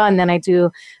yoga. And then I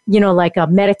do, like a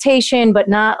meditation, but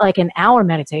not like an hour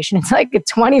meditation. It's like a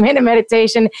 20-minute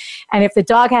meditation. And if the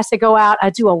dog has to go out,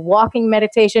 I do a walking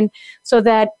meditation, so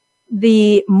that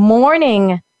the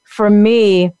morning for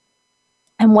me,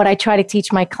 and what I try to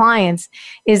teach my clients,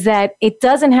 is that it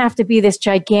doesn't have to be this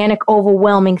gigantic,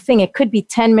 overwhelming thing. It could be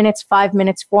 10 minutes, 5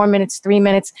 minutes, 4 minutes, 3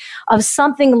 minutes of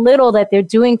something little that they're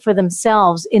doing for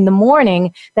themselves in the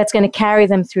morning that's going to carry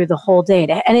them through the whole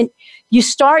day. And you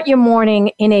start your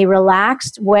morning in a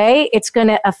relaxed way, it's going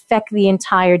to affect the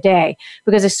entire day.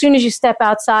 Because as soon as you step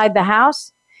outside the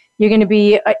house, you're going to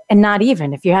be, and not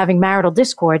even if you're having marital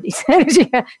discord,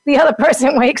 the other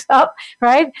person wakes up,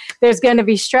 right? There's going to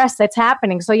be stress that's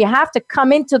happening. So you have to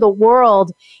come into the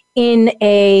world in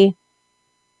a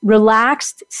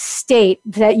relaxed state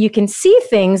that you can see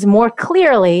things more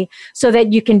clearly so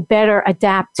that you can better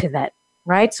adapt to that,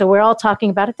 right? So we're all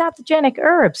talking about adaptogenic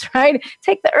herbs, right?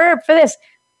 Take the herb for this.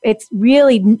 It's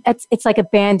really, it's like a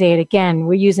Band-Aid. Again,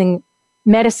 we're using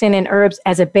medicine and herbs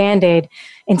as a Band-Aid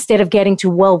instead of getting to,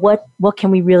 well, what can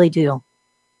we really do?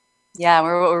 Yeah, what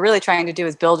we're really trying to do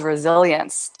is build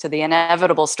resilience to the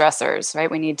inevitable stressors, right?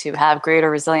 We need to have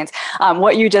greater resilience.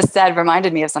 What you just said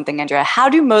reminded me of something, Andrea. How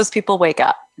do most people wake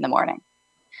up in the morning?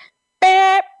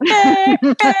 I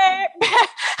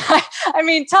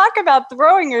mean, talk about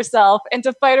throwing yourself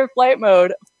into fight or flight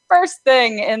mode first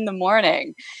thing in the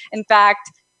morning. In fact,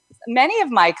 many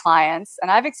of my clients, and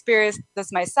I've experienced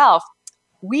this myself,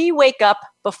 we wake up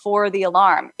before the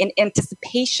alarm in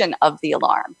anticipation of the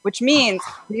alarm, which means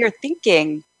we are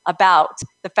thinking about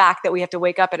the fact that we have to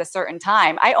wake up at a certain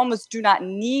time. I almost do not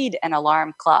need an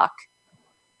alarm clock.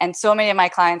 And so many of my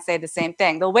clients say the same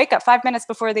thing. They'll wake up 5 minutes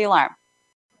before the alarm.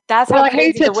 That's how I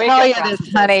hate to tell you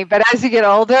this, honey, but as you get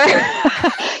older,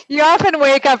 you often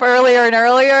wake up earlier and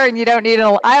earlier, and you don't need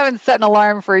I haven't set an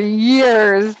alarm for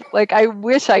years. Like, I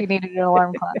wish I needed an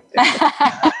alarm clock.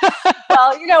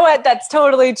 Well, you know what? That's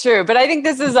totally true. But I think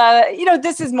this is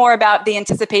this is more about the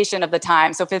anticipation of the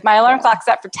time. So if my alarm clock's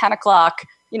set for 10 o'clock,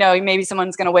 maybe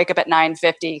someone's going to wake up at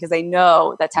 9:50 because they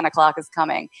know that 10 o'clock is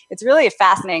coming. It's really a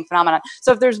fascinating phenomenon.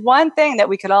 So if there's one thing that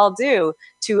we could all do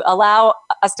to allow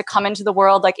us to come into the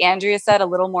world, like Andrea said, a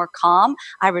little more calm,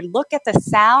 I would look at the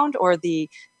sound or the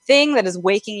thing that is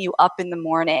waking you up in the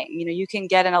morning. You can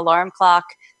get an alarm clock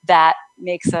that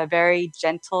makes a very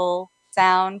gentle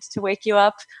sound to wake you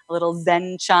up, a little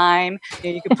Zen chime.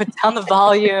 You can put down the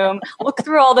volume, look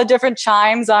through all the different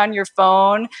chimes on your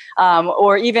phone,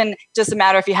 or even just a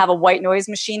matter if you have a white noise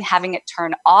machine, having it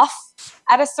turn off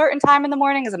at a certain time in the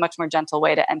morning is a much more gentle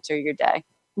way to enter your day.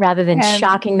 Rather than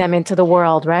shocking them into the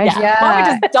world, right? Yeah. Why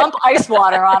don't we just dump ice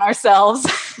water on ourselves?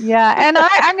 Yeah. And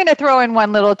I'm going to throw in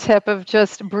one little tip of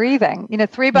just breathing.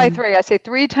 3 by 3. I say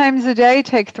 3 times a day,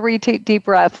 take 3 deep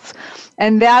breaths.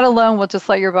 And that alone will just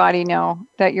let your body know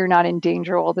that you're not in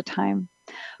danger all the time.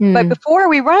 But before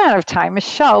we run out of time,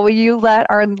 Michelle, will you let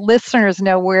our listeners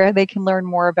know where they can learn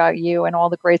more about you and all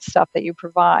the great stuff that you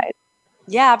provide?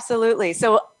 Yeah, absolutely.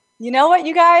 So you know what,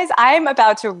 you guys? I'm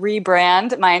about to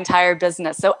rebrand my entire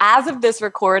business. So as of this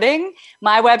recording,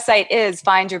 my website is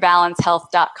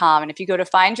findyourbalancehealth.com. And if you go to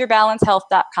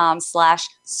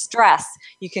findyourbalancehealth.com/stress,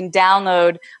 you can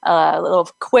download a little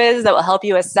quiz that will help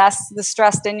you assess the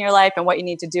stress in your life and what you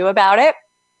need to do about it.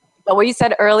 But what you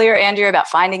said earlier, Andrea, about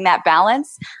finding that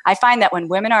balance, I find that when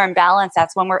women are in balance,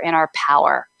 that's when we're in our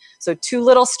power. So too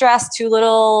little stress, too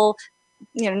little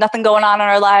nothing going on in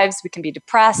our lives, we can be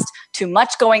depressed. Too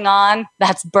much going on,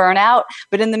 that's burnout.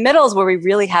 But in the middle is where we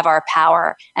really have our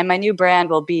power. And my new brand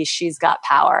will be She's Got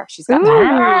Power. She's got power.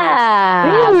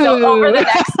 Yeah, so over the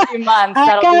next few months,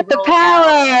 I got the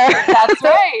power. That's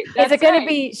right. Is it going to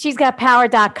be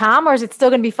she'sgotpower.com, or is it still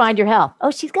going to be Find Your Health?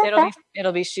 Oh, she's got that.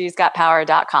 It'll be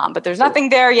she'sgotpower.com. But there's nothing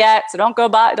there yet, so don't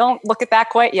look at that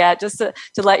quite yet, just to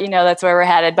let you know that's where we're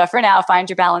headed. But for now,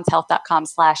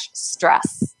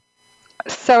 findyourbalancehealth.com/stress.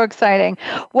 So exciting.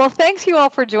 Well, thanks you all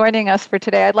for joining us for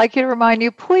today. I'd like you to remind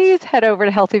you, please head over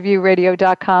to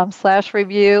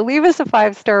healthyviewradio.com/review. Leave us a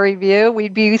 5-star review.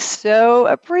 We'd be so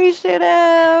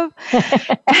appreciative.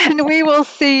 And we will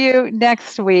see you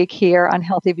next week here on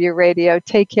Healthy View Radio.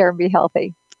 Take care and be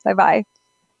healthy. Bye-bye.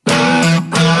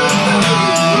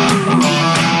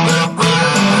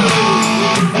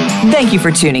 Thank you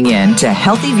for tuning in to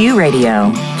Healthy View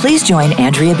Radio. Please join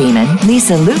Andrea Beeman,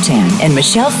 Lisa Lutan, and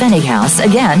Michelle Fennighaus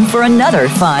again for another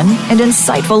fun and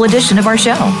insightful edition of our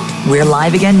show. We're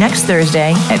live again next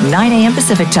Thursday at 9 a.m.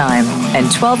 Pacific Time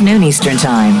and 12 noon Eastern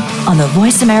Time on the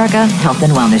Voice America Health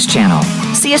and Wellness Channel.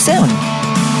 See you soon.